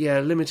saying here? Yeah,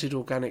 limited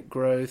organic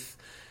growth,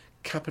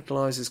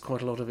 capitalises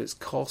quite a lot of its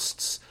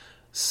costs,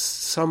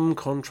 some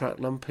contract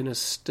lumpiness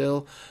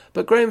still,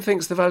 but Graham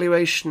thinks the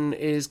valuation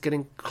is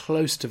getting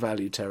close to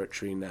value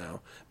territory now.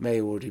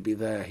 May already be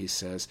there, he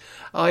says.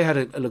 I had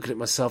a look at it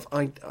myself.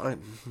 I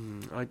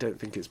don't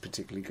think it's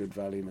particularly good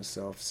value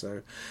myself.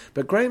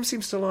 But Graham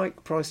seems to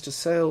like price to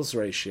sales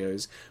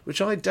ratios,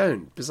 which I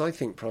don't, because I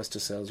think price to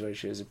sales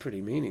ratios are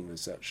pretty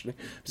meaningless actually,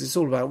 because it's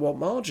all about what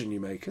margin you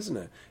make, isn't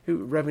it?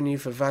 Revenue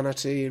for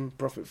vanity and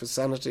profit for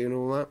sanity and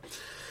all that.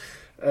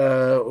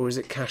 Or is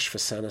it cash for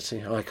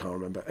sanity? I can't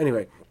remember.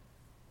 Anyway,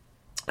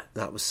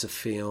 that was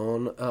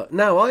Sophion.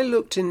 Now, I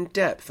looked in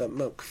depth at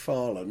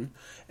Macfarlane,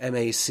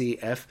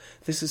 MACF.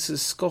 This is a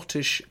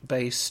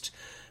Scottish-based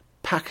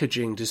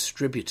packaging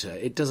distributor.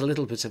 It does a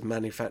little bit of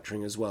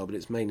manufacturing as well, but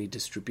it's mainly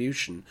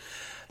distribution.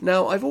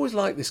 Now, I've always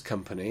liked this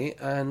company,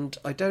 and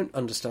I don't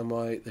understand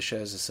why the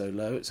shares are so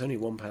low. It's only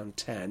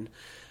 £1.10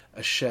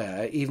 a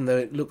share, even though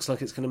it looks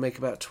like it's going to make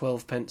about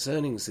 12 pence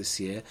earnings this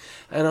year.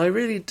 And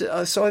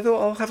so I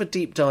thought I'll have a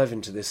deep dive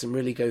into this and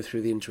really go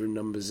through the interim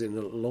numbers in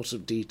a lot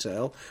of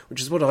detail, which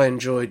is what I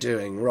enjoy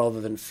doing,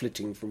 rather than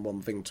flitting from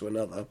one thing to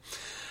another.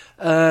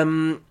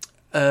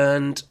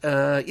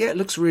 It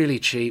looks really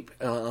cheap.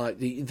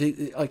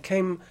 I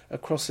came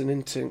across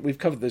we've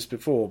covered this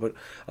before, but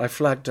I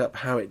flagged up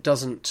how it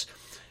doesn't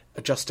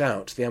adjust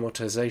out the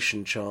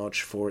amortization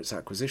charge for its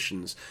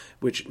acquisitions,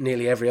 which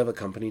nearly every other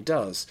company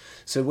does.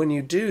 So when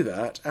you do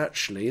that,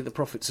 actually the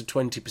profits are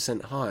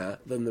 20% higher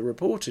than the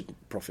reported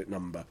profit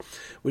number,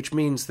 which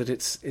means that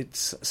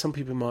it's some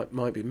people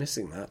might be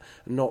missing that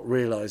and not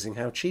realising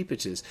how cheap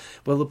it is.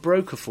 Well, the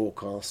broker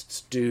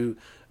forecasts do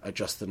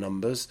adjust the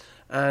numbers,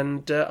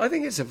 and I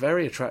think it's a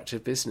very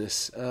attractive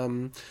business.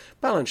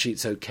 Balance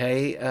sheet's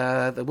okay.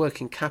 The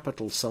working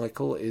capital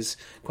cycle is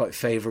quite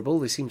favourable.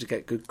 They seem to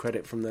get good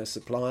credit from their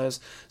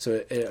suppliers,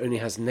 so it only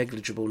has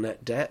negligible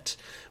net debt,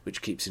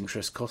 which keeps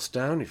interest costs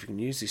down. If you can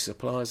use these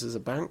suppliers as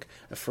a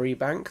free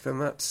bank, then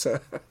that's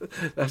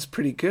that's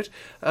pretty good.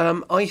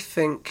 I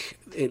think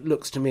it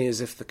looks to me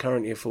as if the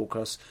current year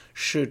forecast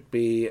should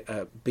be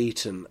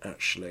beaten,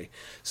 actually.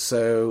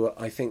 So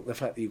I think the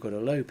fact that you've got a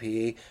low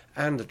PE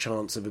and a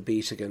chance of a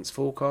beat against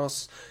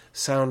forecasts,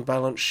 sound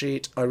balance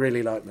sheet. I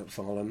really like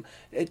Macfarlane.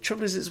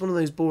 Trouble is, it's one of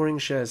those boring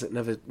shares that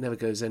never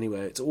goes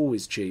anywhere. It's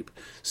always cheap.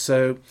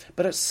 So,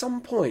 but at some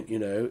point,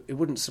 it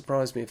wouldn't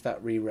surprise me if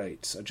that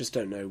re-rates. I just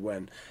don't know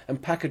when. And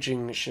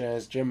packaging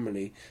shares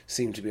generally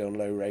seem to be on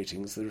low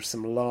ratings. There are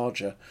some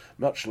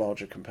much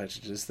larger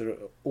competitors that are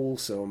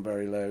also on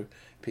very low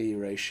PE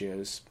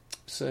ratios.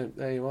 So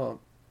there you are.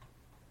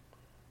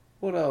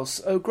 What else?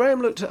 Oh, Graham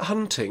looked at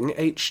Hunting,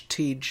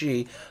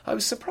 HTG. I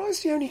was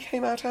surprised he only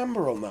came out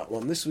amber on that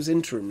one. This was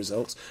interim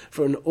results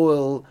for an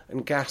oil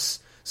and gas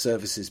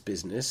services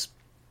business.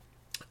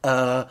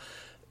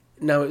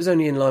 Now, it was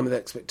only in line with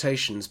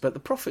expectations, but the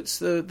profits,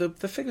 the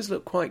figures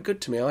look quite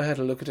good to me. I had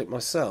a look at it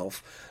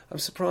myself. I'm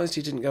surprised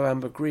he didn't go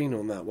amber green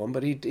on that one,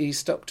 but he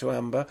stuck to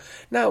amber.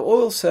 Now,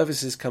 oil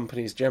services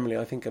companies generally,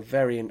 I think,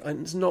 are and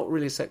it's not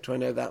really a sector I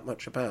know that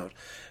much about,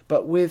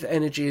 but with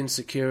energy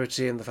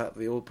insecurity and the fact that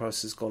the oil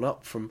price has gone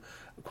up from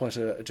quite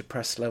a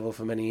depressed level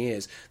for many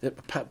years, that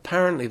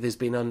apparently there's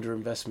been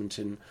underinvestment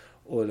in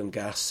oil and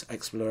gas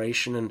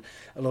exploration, and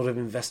a lot of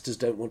investors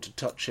don't want to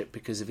touch it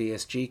because of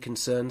ESG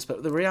concerns,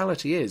 but the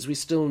reality is we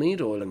still need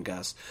oil and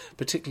gas,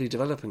 particularly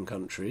developing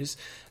countries,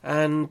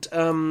 and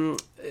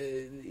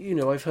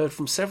I've heard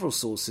from several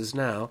sources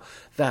now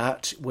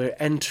that we're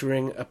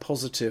entering a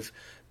positive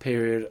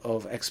period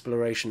of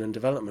exploration and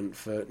development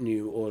for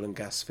new oil and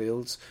gas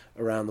fields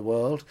around the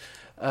world.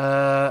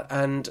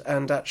 And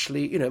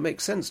actually, it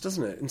makes sense,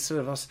 doesn't it? Instead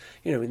of us,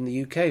 in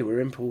the UK, we're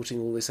importing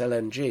all this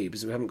LNG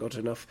because we haven't got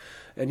enough,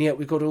 and yet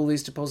we've got all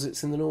these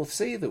deposits in the North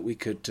Sea that we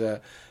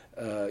could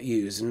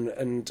use.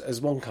 And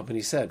as one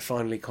company said,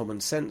 finally,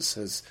 common sense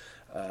has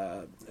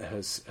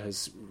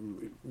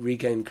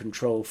regained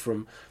control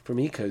from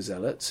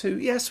eco-zealots who,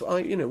 yes,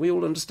 we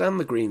all understand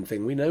the green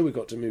thing. We know we've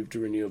got to move to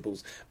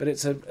renewables, but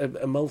it's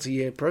a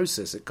multi-year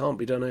process. It can't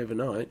be done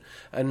overnight,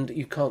 and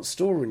you can't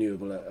store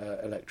renewable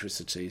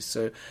electricity.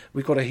 So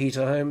we've got to heat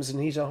our homes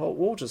and heat our hot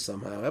water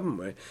somehow, haven't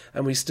we?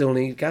 And we still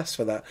need gas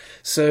for that.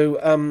 So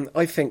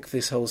I think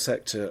this whole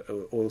sector,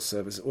 oil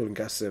and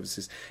gas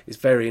services, is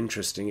very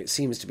interesting. It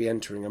seems to be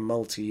entering a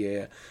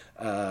multi-year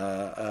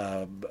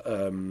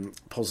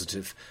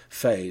positive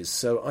phase.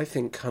 So I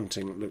think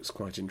hunting looks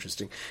quite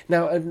interesting.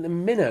 Now, a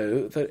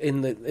minnow that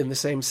in the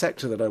same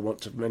sector that I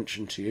want to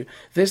mention to you,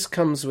 this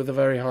comes with a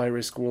very high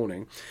risk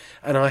warning,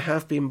 and I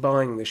have been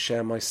buying this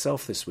share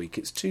myself this week.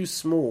 It's too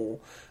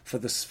small for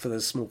the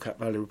small cap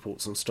value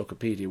reports on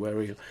Stockopedia,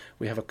 where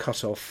we have a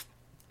cut-off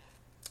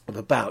of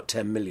about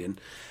 10 million.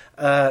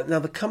 Now,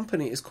 the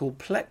company is called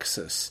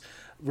Plexus.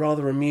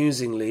 Rather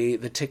amusingly,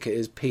 the ticker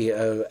is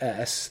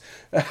POS.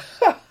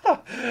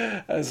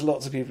 As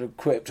lots of people have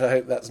quipped, I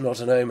hope that's not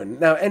an omen.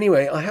 Now,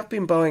 anyway, I have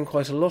been buying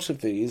quite a lot of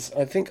these.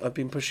 I think I've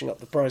been pushing up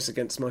the price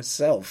against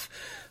myself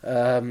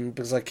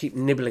because I keep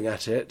nibbling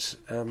at it,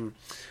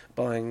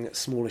 buying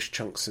smallish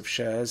chunks of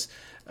shares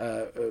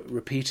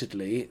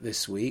repeatedly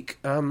this week.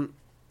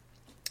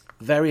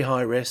 Very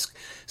high risk.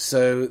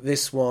 So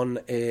this one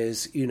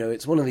is,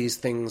 it's one of these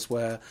things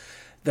where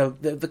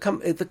the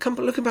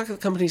company, looking back at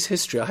the company's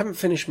history, I haven't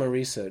finished my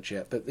research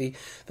yet, but the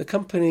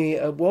company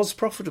was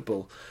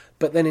profitable.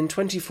 But then in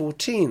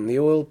 2014, the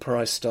oil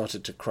price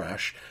started to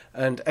crash,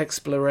 and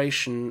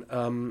exploration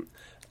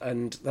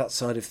and that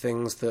side of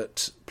things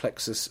that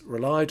Plexus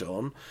relied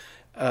on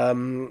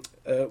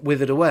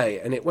withered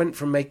away, and it went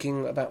from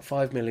making about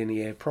 5 million a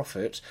year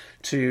profit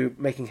to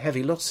making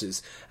heavy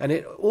losses, and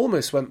it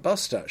almost went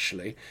bust,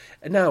 actually.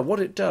 And now what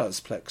it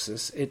does,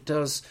 Plexus, it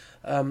does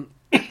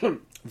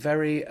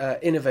very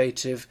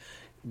innovative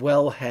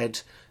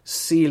wellhead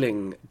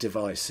sealing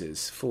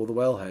devices for the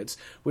wellheads,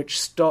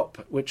 which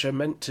are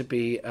meant to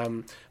be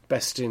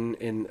best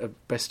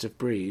of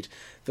breed,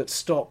 that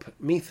stop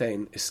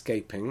methane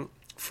escaping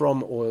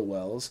from oil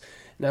wells.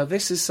 Now,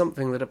 this is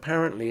something that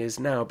apparently is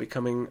now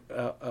becoming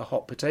a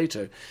hot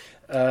potato.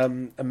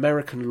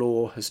 American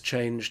law has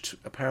changed,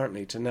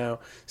 apparently, to now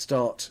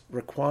start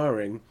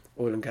requiring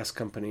oil and gas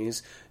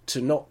companies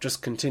to not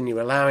just continue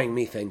allowing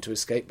methane to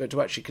escape, but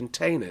to actually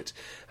contain it.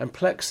 And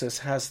Plexus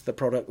has the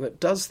product that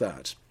does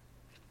that.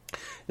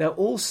 Now,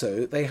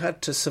 also, they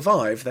had to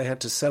survive. They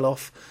had to sell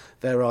off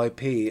their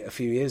IP a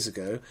few years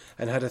ago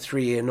and had a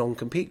 3-year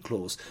non-compete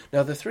clause.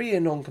 Now, the 3-year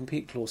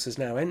non-compete clause has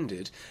now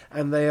ended,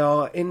 and they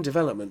are in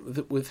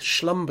development with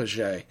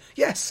Schlumberger.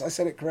 Yes, I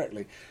said it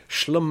correctly.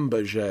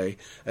 Schlumberger,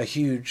 a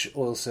huge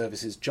oil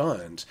services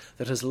giant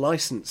that has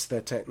licensed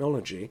their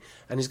technology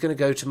and is going to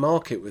go to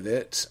market with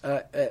it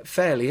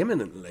fairly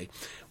imminently,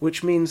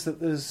 which means that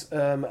there's...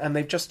 and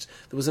there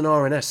was an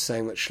RNS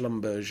saying that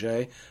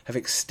Schlumberger have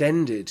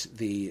extended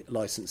the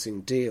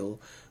licensing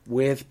deal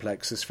with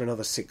Plexus for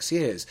another 6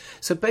 years.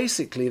 So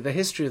basically, the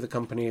history of the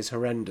company is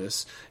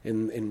horrendous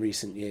in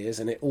recent years,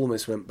 and it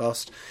almost went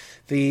bust.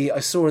 I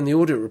saw in the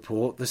audit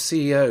report, the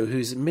CEO,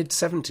 who's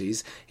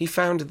mid-70s, he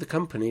founded the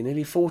company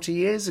nearly 40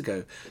 years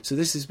ago. So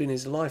this has been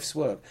his life's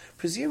work.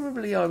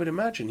 Presumably, I would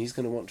imagine he's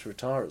going to want to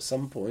retire at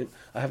some point.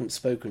 I haven't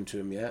spoken to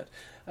him yet.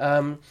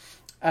 But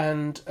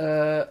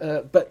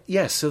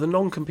yes, so the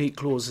non-compete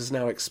clause has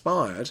now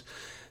expired,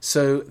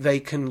 so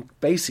they can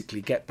basically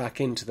get back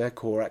into their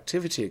core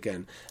activity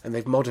again, and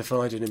they've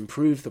modified and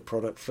improved the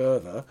product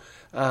further.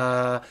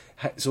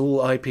 It's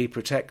all IP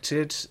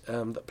protected,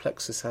 that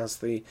Plexus has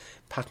the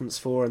patents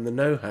for and the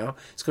know-how.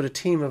 It's got a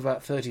team of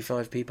about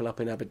 35 people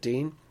up in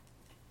Aberdeen.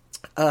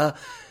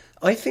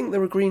 I think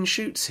there are green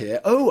shoots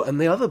here. Oh,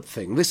 and the other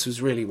thing, this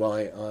was really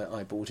why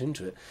I bought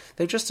into it.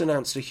 They've just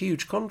announced a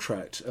huge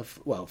contract of,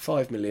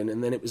 5 million,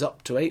 and then it was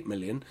up to 8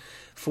 million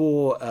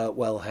for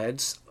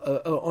wellheads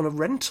on a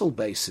rental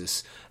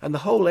basis. And the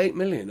whole 8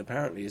 million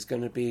apparently is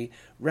going to be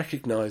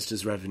recognised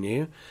as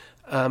revenue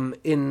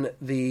in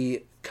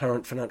the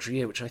current financial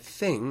year, which I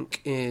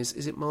think is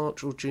it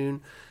March or June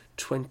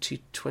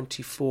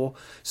 2024?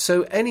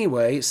 So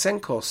anyway,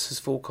 Senkos has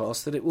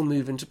forecast that it will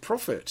move into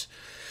profit.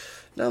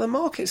 Now, the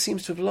market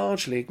seems to have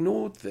largely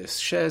ignored this.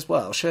 Shares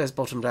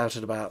bottomed out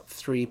at about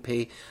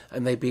 3p,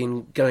 and they've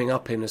been going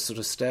up in a sort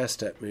of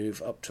stair-step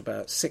move up to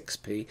about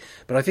 6p.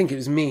 But I think it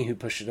was me who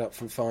pushed it up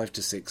from 5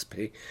 to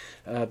 6p,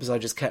 because I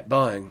just kept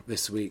buying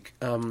this week.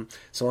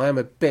 So I am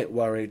a bit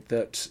worried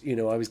that,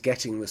 I was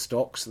getting the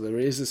stock, so there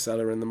is a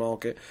seller in the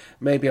market.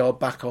 Maybe I'll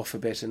back off a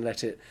bit and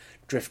let it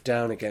drift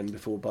down again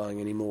before buying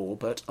any more.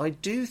 But I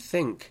do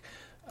think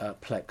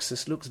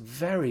Plexus looks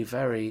very,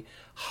 very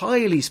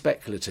highly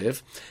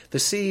speculative. The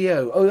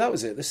CEO, that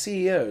was it. The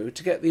CEO,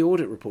 to get the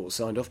audit report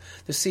signed off,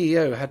 the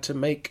CEO had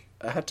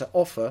to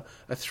offer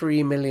a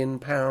 £3 million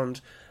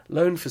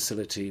loan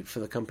facility for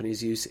the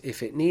company's use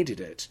if it needed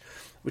it,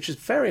 which is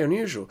very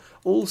unusual.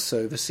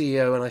 Also, the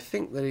CEO and I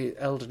think the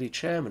elderly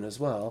chairman as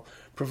well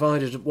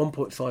provided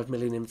 1.5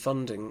 million in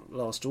funding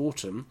last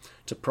autumn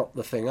to prop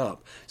the thing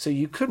up. So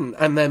you couldn't,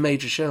 and they're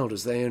major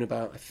shareholders. They own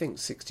about, I think,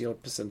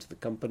 60% of the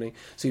company.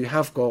 So you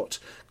have got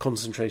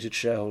concentrated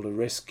shareholder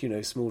risk.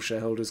 Small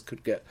shareholders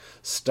could get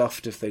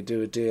stuffed if they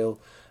do a deal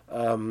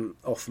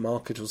off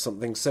market or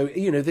something. So,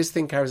 this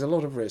thing carries a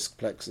lot of risk,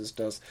 Plexus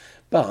does.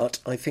 But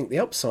I think the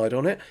upside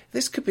on it,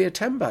 this could be a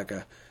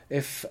 10-bagger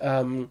if...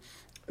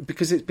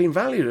 because it's been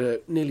valued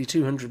at nearly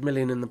 200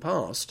 million in the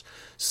past.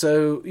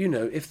 So,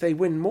 if they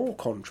win more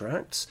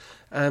contracts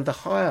and the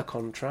higher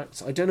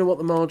contracts, I don't know what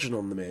the margin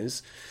on them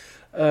is.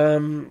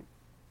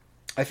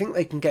 I think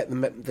they can get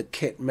the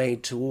kit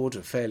made to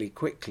order fairly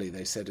quickly,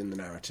 they said in the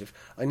narrative.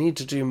 I need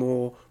to do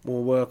more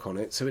work on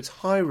it. So it's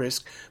high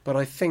risk, but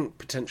I think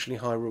potentially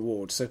high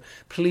reward. So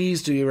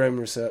please do your own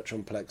research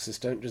on Plexus.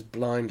 Don't just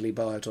blindly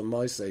buy it on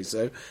my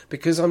say-so,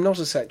 because I'm not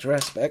a sector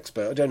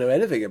expert. I don't know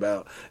anything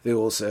about the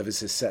oil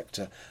services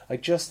sector. I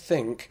just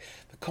think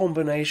the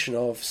combination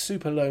of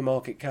super low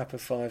market cap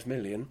of 5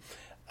 million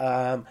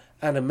and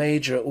a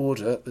major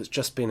order that's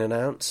just been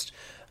announced...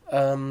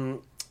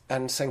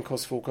 and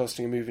Cenkos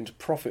forecasting a move into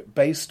profit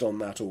based on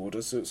that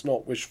order, so it's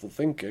not wishful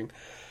thinking.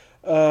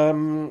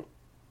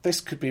 This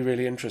could be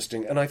really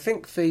interesting. And I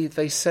think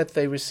they said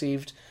they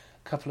received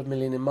a couple of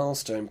million in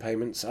milestone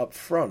payments up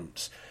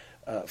front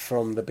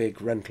from the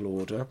big rental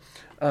order.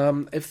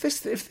 If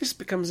this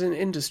becomes an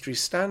industry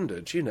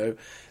standard,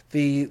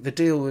 the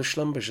deal with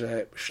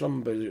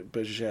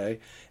Schlumberger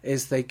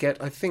is they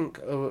get, I think,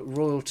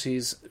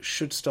 royalties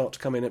should start to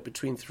come in at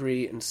between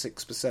 3 and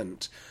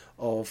 6%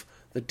 of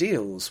the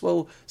deals.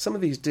 Well, some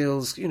of these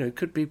deals,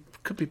 could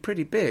be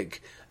pretty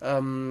big.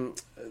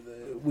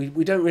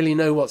 We don't really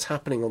know what's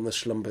happening on the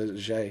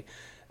Schlumberger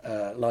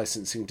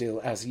licensing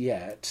deal as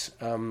yet,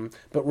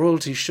 but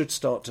royalties should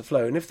start to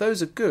flow. And if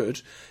those are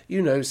good,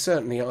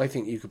 certainly I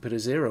think you could put a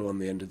 0 on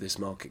the end of this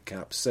market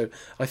cap. So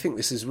I think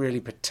this is really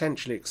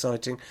potentially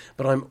exciting,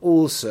 but I'm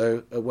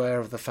also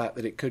aware of the fact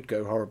that it could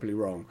go horribly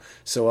wrong.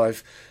 So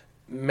I've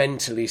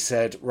mentally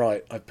said,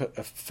 right, I put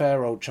a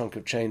fair old chunk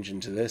of change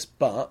into this,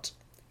 but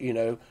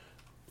you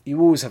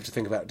always have to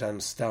think about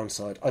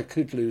downside. I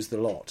could lose the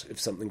lot if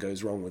something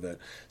goes wrong with it.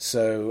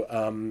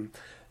 So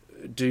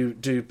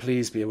do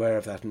please be aware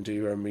of that and do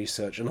your own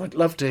research. And I'd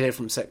love to hear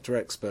from sector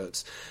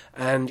experts.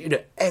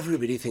 And,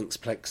 everybody thinks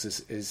Plexus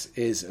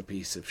is a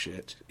piece of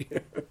shit.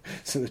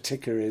 So the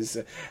ticker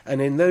is...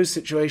 and in those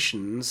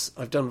situations,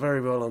 I've done very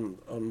well on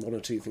one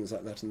or two things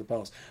like that in the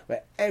past,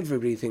 where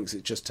everybody thinks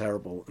it's just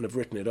terrible and have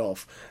written it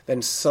off.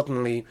 Then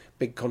suddenly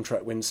big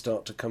contract wins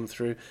start to come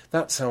through.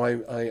 That's how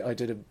I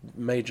did a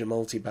major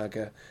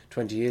multi-bagger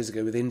 20 years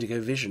ago with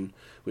Indigo Vision,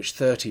 which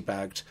 30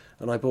 bagged,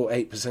 and I bought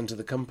 8% of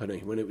the company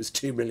when it was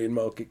 2 million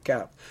market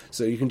cap.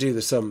 So you can do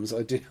the sums.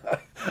 I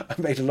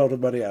made a lot of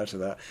money out of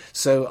that.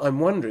 So I'm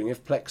wondering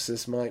if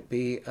Plexus might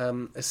be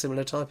a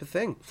similar type of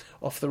thing.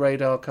 Off the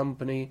radar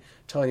company,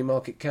 tiny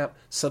market cap,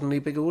 suddenly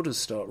big orders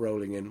start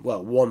rolling in.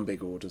 Well, one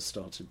big order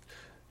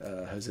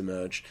has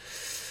emerged.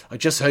 I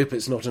just hope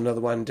it's not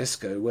another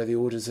WANdisco where the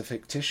orders are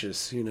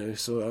fictitious,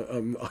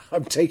 so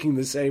I'm taking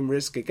the same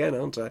risk again,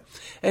 aren't I?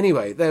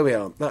 Anyway, there we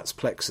are. That's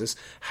Plexus.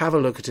 Have a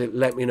look at it.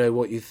 Let me know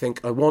what you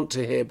think. I want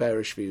to hear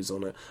bearish views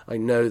on it. I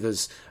know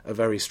there's a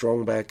very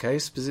strong bear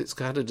case because it's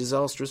had a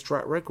disastrous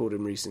track record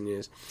in recent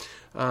years.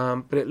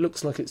 But it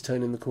looks like it's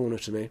turning the corner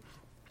to me.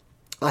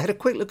 I had a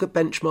quick look at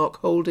Benchmark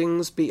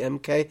Holdings,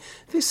 BMK.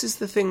 This is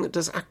the thing that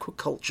does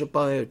aquaculture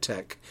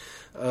biotech.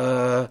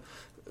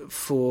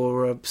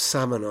 For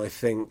salmon, I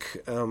think,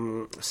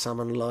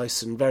 salmon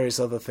lice and various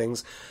other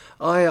things.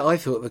 I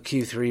thought the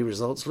Q3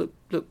 results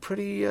look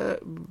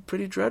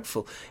pretty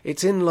dreadful.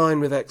 It's in line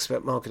with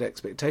market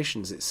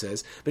expectations, it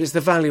says, but it's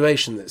the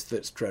valuation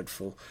that's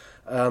dreadful.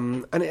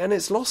 And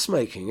it's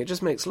loss-making. It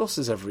just makes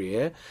losses every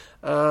year,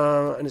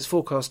 and it's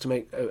forecast to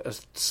make a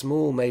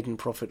small maiden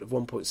profit of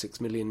 1.6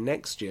 million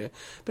next year,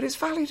 but it's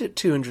valued at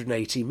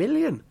 280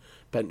 million,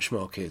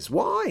 Benchmark is.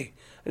 Why?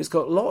 And it's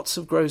got lots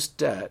of gross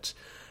debt.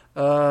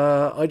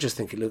 I just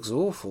think it looks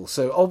awful.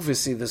 So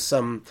obviously there's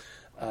some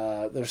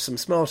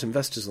smart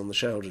investors on the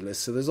shareholder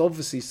list, so there's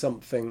obviously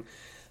something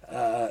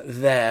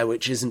there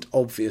which isn't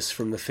obvious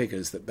from the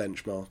figures that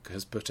Benchmark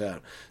has put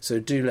out. So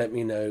do let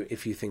me know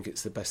if you think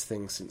it's the best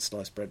thing since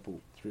sliced bread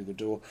walked through the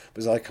door,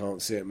 because I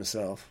can't see it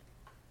myself.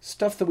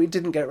 Stuff that we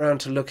didn't get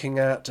round to looking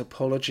at,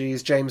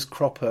 apologies. James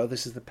Cropper,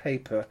 this is the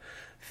paper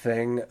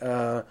thing.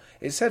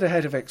 It said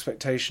ahead of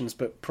expectations,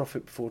 but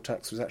profit before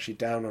tax was actually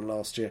down on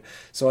last year,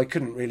 so I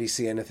couldn't really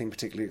see anything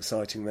particularly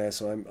exciting there,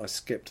 so I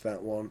skipped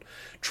that one.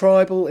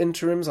 Tribal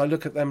interims, I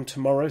look at them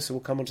tomorrow, so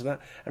we'll come on to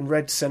that. And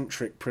Red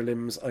Centric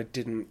prelims, I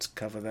didn't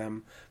cover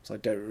them, so I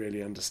don't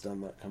really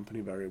understand that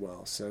company very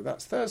well. So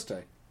that's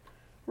Thursday.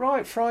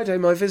 Right, Friday,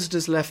 my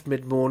visitors left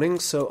mid-morning,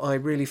 so I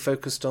really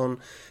focused on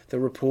the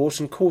report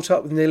and caught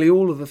up with nearly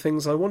all of the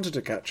things I wanted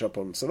to catch up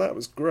on, so that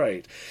was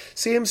great.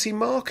 CMC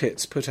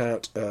Markets put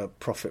out a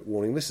profit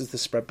warning. This is the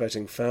spread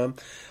betting firm.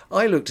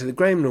 I looked at it.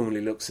 Graham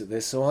normally looks at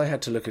this, so I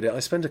had to look at it. I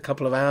spent a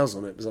couple of hours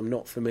on it because I'm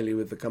not familiar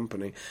with the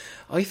company.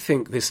 I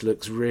think this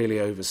looks really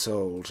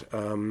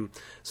oversold,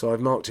 so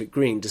I've marked it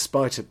green,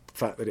 despite the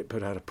fact that it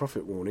put out a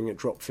profit warning. It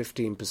dropped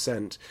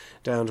 15%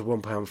 down to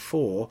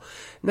 £1.04.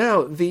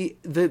 Now,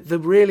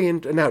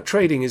 now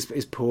trading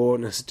is poor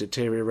and has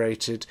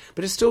deteriorated,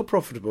 but it's still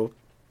profitable.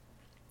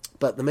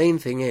 But the main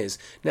thing is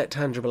net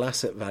tangible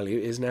asset value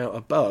is now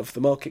above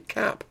the market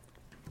cap.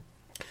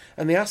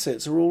 And the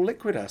assets are all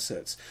liquid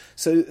assets.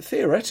 So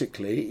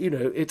theoretically,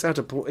 it's at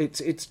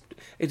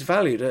it's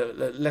valued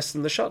at less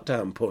than the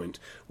shutdown point,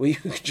 where you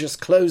could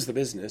just close the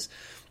business.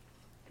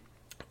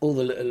 All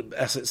the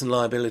assets and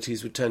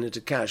liabilities would turn into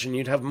cash, and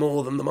you'd have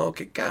more than the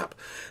market cap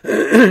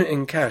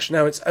in cash.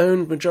 Now, it's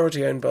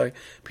majority owned by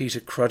Peter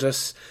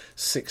Cruddas,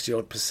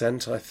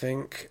 60-odd%, I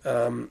think.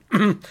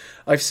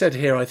 I've said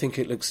here I think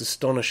it looks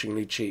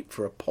astonishingly cheap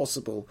for a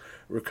possible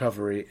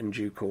recovery in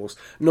due course.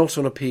 Not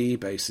on a PE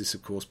basis,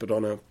 of course, but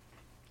on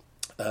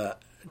a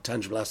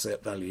tangible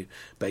asset value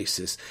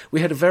basis.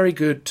 We had a very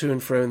good to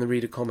and fro in the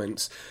reader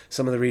comments.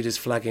 Some of the readers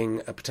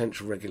flagging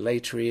potential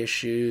regulatory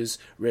issues,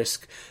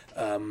 risk.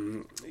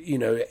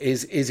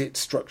 Is it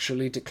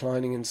structurally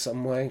declining in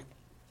some way?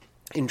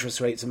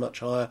 Interest rates are much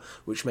higher,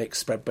 which makes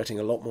spread betting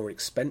a lot more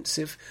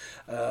expensive.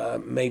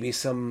 Maybe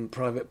some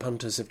private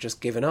punters have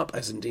just given up,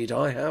 as indeed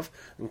I have,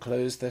 and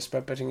closed their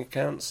spread betting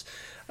accounts.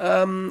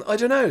 I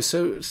don't know.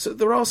 So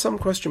there are some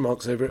question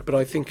marks over it, but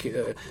I think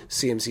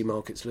CMC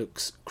Markets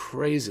looks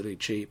crazily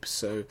cheap.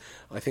 So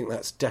I think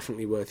that's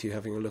definitely worth you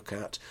having a look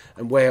at,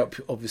 and weigh up,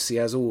 obviously,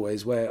 as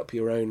always, weigh up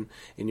in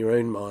your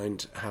own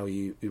mind how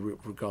you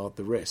regard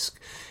the risk.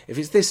 If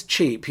it's this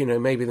cheap,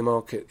 maybe the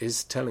market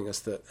is telling us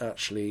that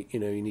actually, you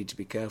need to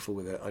be careful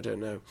with it. I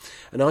don't know.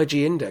 An IG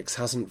index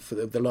hasn't, for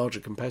the larger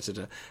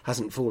competitor,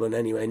 hasn't fallen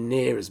anywhere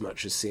near as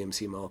much as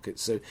CMC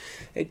Markets. So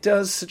it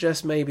does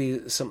suggest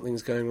maybe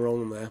something's going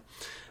wrong there.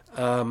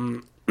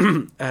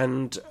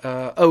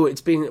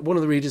 It's being, one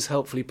of the readers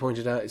helpfully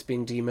pointed out, it's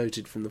being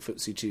demoted from the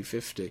FTSE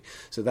 250,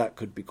 so that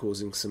could be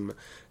causing some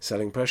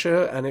selling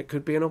pressure, and it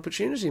could be an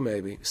opportunity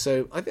maybe.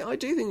 So I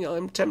do think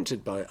I'm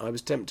tempted by it. I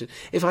was tempted.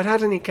 If I'd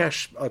had any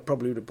cash, I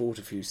probably would have bought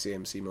a few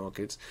CMC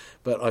Markets,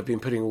 but I've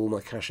been putting all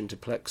my cash into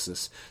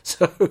Plexus,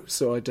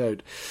 so I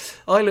don't.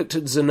 I looked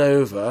at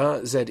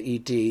Zenova,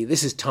 ZED.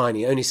 This is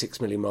tiny, only 6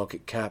 million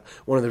market cap.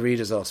 One of the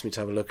readers asked me to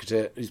have a look at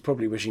it. He's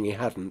probably wishing he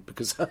hadn't,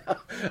 because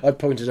I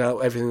pointed out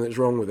everything that's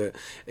wrong with it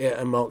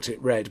and marked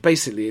it red.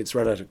 Basically, it's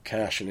run out of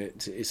cash, and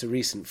it's a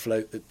recent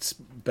float that's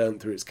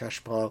burnt through its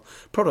cash pile.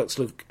 Products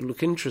look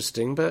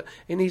interesting, but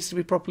it needs to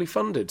be properly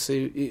funded.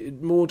 So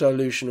more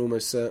dilution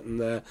almost certain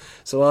there.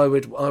 So I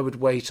would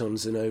wait on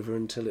Zenova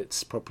until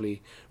it's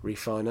properly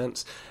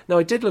refinanced. Now,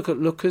 I did look at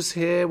Lookers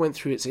here, went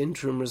through its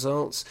interim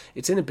results.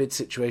 It's in a bid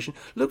situation.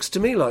 Looks to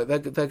me like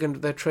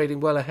they're trading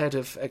well ahead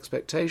of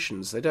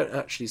expectations. They don't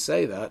actually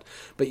say that,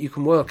 but you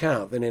can work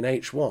out that in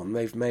H1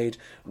 they've made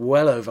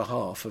well over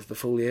half of the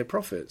full year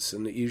profits,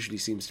 and it usually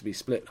seems to be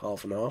split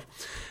half and half.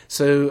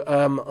 So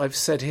I've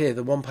said here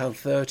the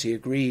 £1.30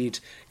 agreed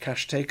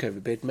cash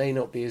takeover bid may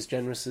not be as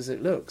generous as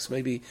it looks.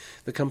 Maybe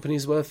the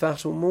company's worth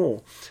that or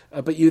more.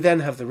 But you then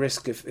have the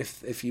risk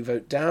if you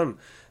vote down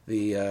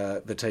the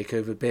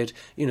takeover bid,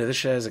 the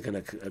shares are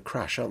going to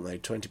crash, aren't they,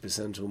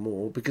 20% or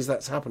more, because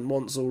that's happened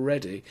once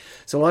already.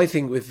 So I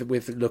think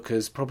with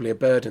Lookers, probably a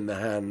bird in the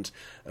hand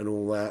and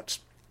all that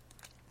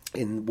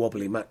in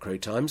wobbly macro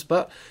times,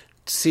 but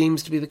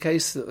seems to be the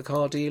case that the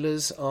car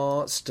dealers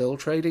are still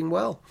trading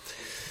well,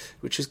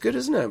 which is good,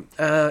 isn't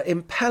it?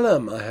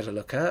 Impellum I had a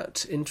look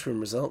at, interim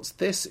results.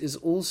 This is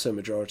also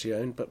majority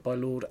owned, but by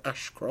Lord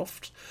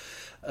Ashcroft,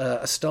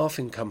 a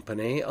staffing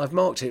company. I've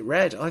marked it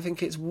red. I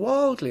think it's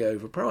wildly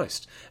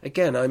overpriced.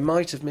 Again, I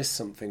might have missed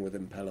something with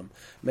Impellum.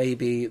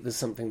 Maybe there's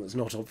something that's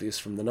not obvious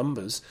from the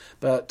numbers,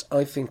 but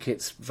I think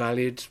it's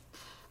valued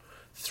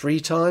 3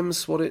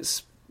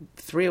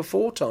 or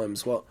 4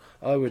 times what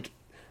I would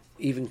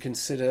even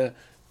consider,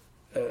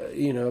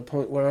 a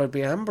point where I'd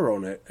be amber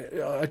on it.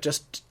 I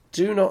just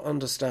do not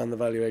understand the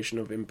valuation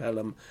of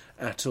Impellum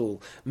at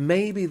all.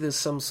 Maybe there's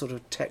some sort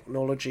of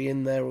technology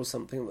in there or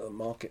something that the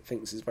market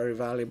thinks is very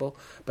valuable,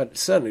 but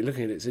certainly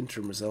looking at its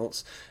interim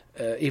results,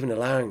 even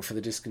allowing for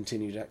the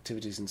discontinued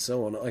activities and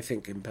so on, I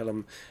think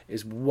Impellum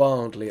is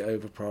wildly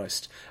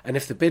overpriced. And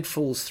if the bid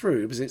falls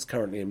through, because it's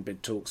currently in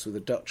bid talks with a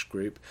Dutch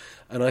group,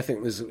 and I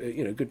think there's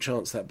a good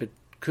chance that bid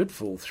could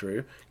fall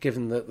through,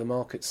 given that the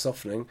market's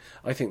softening,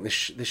 I think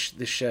this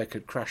share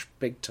could crash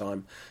big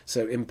time.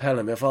 So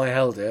Impellum, if I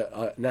held it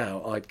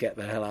now, I'd get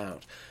the hell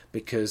out,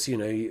 because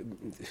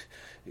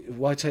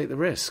why take the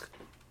risk?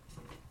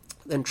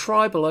 Then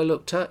Tribal I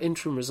looked at,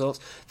 interim results.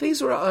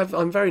 These are,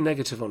 I'm very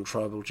negative on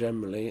Tribal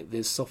generally,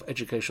 this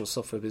educational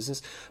software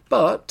business.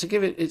 But to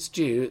give it its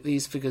due,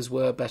 these figures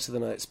were better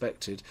than I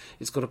expected.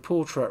 It's got a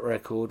poor track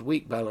record,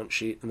 weak balance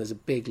sheet, and there's a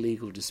big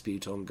legal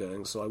dispute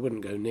ongoing, so I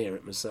wouldn't go near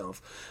it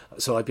myself.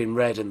 So I've been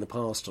red in the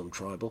past on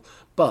Tribal,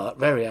 but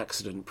very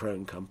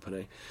accident-prone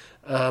company.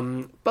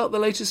 But the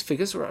latest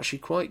figures were actually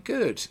quite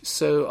good.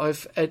 So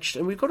I've edged,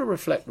 and we've got to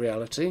reflect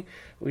reality.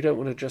 We don't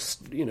want to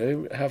just,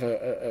 have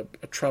a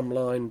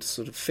tram-lined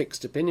sort of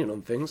fixed opinion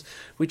on things.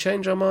 We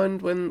change our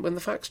mind when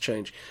the facts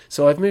change.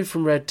 So I've moved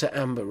from red to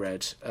amber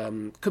red.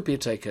 Could be a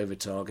takeover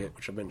target,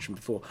 which I mentioned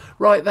before.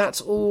 Right,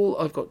 that's all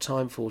I've got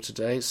time for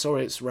today.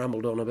 Sorry it's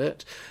rambled on a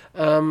bit.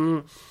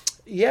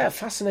 Yeah,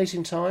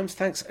 fascinating times.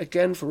 Thanks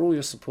again for all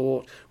your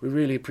support. We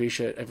really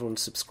appreciate everyone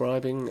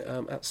subscribing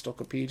at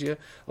Stockopedia.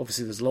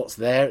 Obviously, there's lots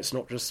there. It's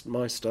not just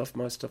my stuff.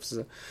 My stuff's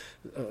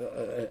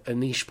a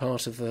niche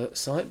part of the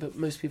site, but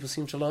most people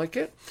seem to like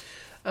it.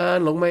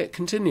 And long may it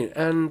continue.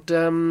 And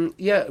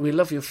we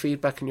love your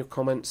feedback and your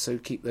comments, so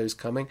keep those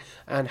coming.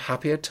 And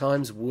happier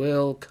times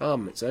will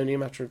come. It's only a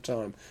matter of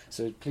time.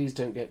 So please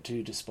don't get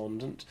too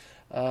despondent.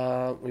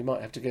 We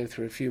might have to go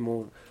through a few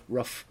more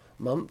rough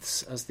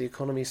months as the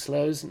economy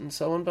slows and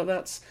so on,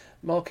 but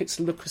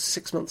markets look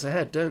 6 months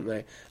ahead, don't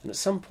they? And at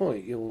some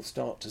point you'll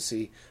start to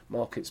see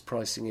markets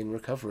pricing in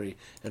recovery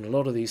in a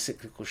lot of these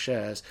cyclical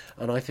shares,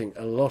 and I think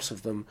a lot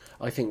of them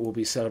will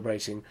be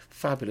celebrating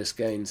fabulous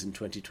gains in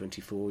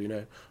 2024,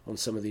 on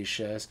some of these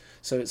shares.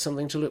 So it's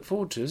something to look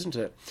forward to, isn't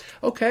it?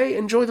 Okay,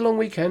 enjoy the long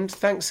weekend.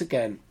 Thanks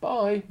again.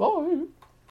 Bye.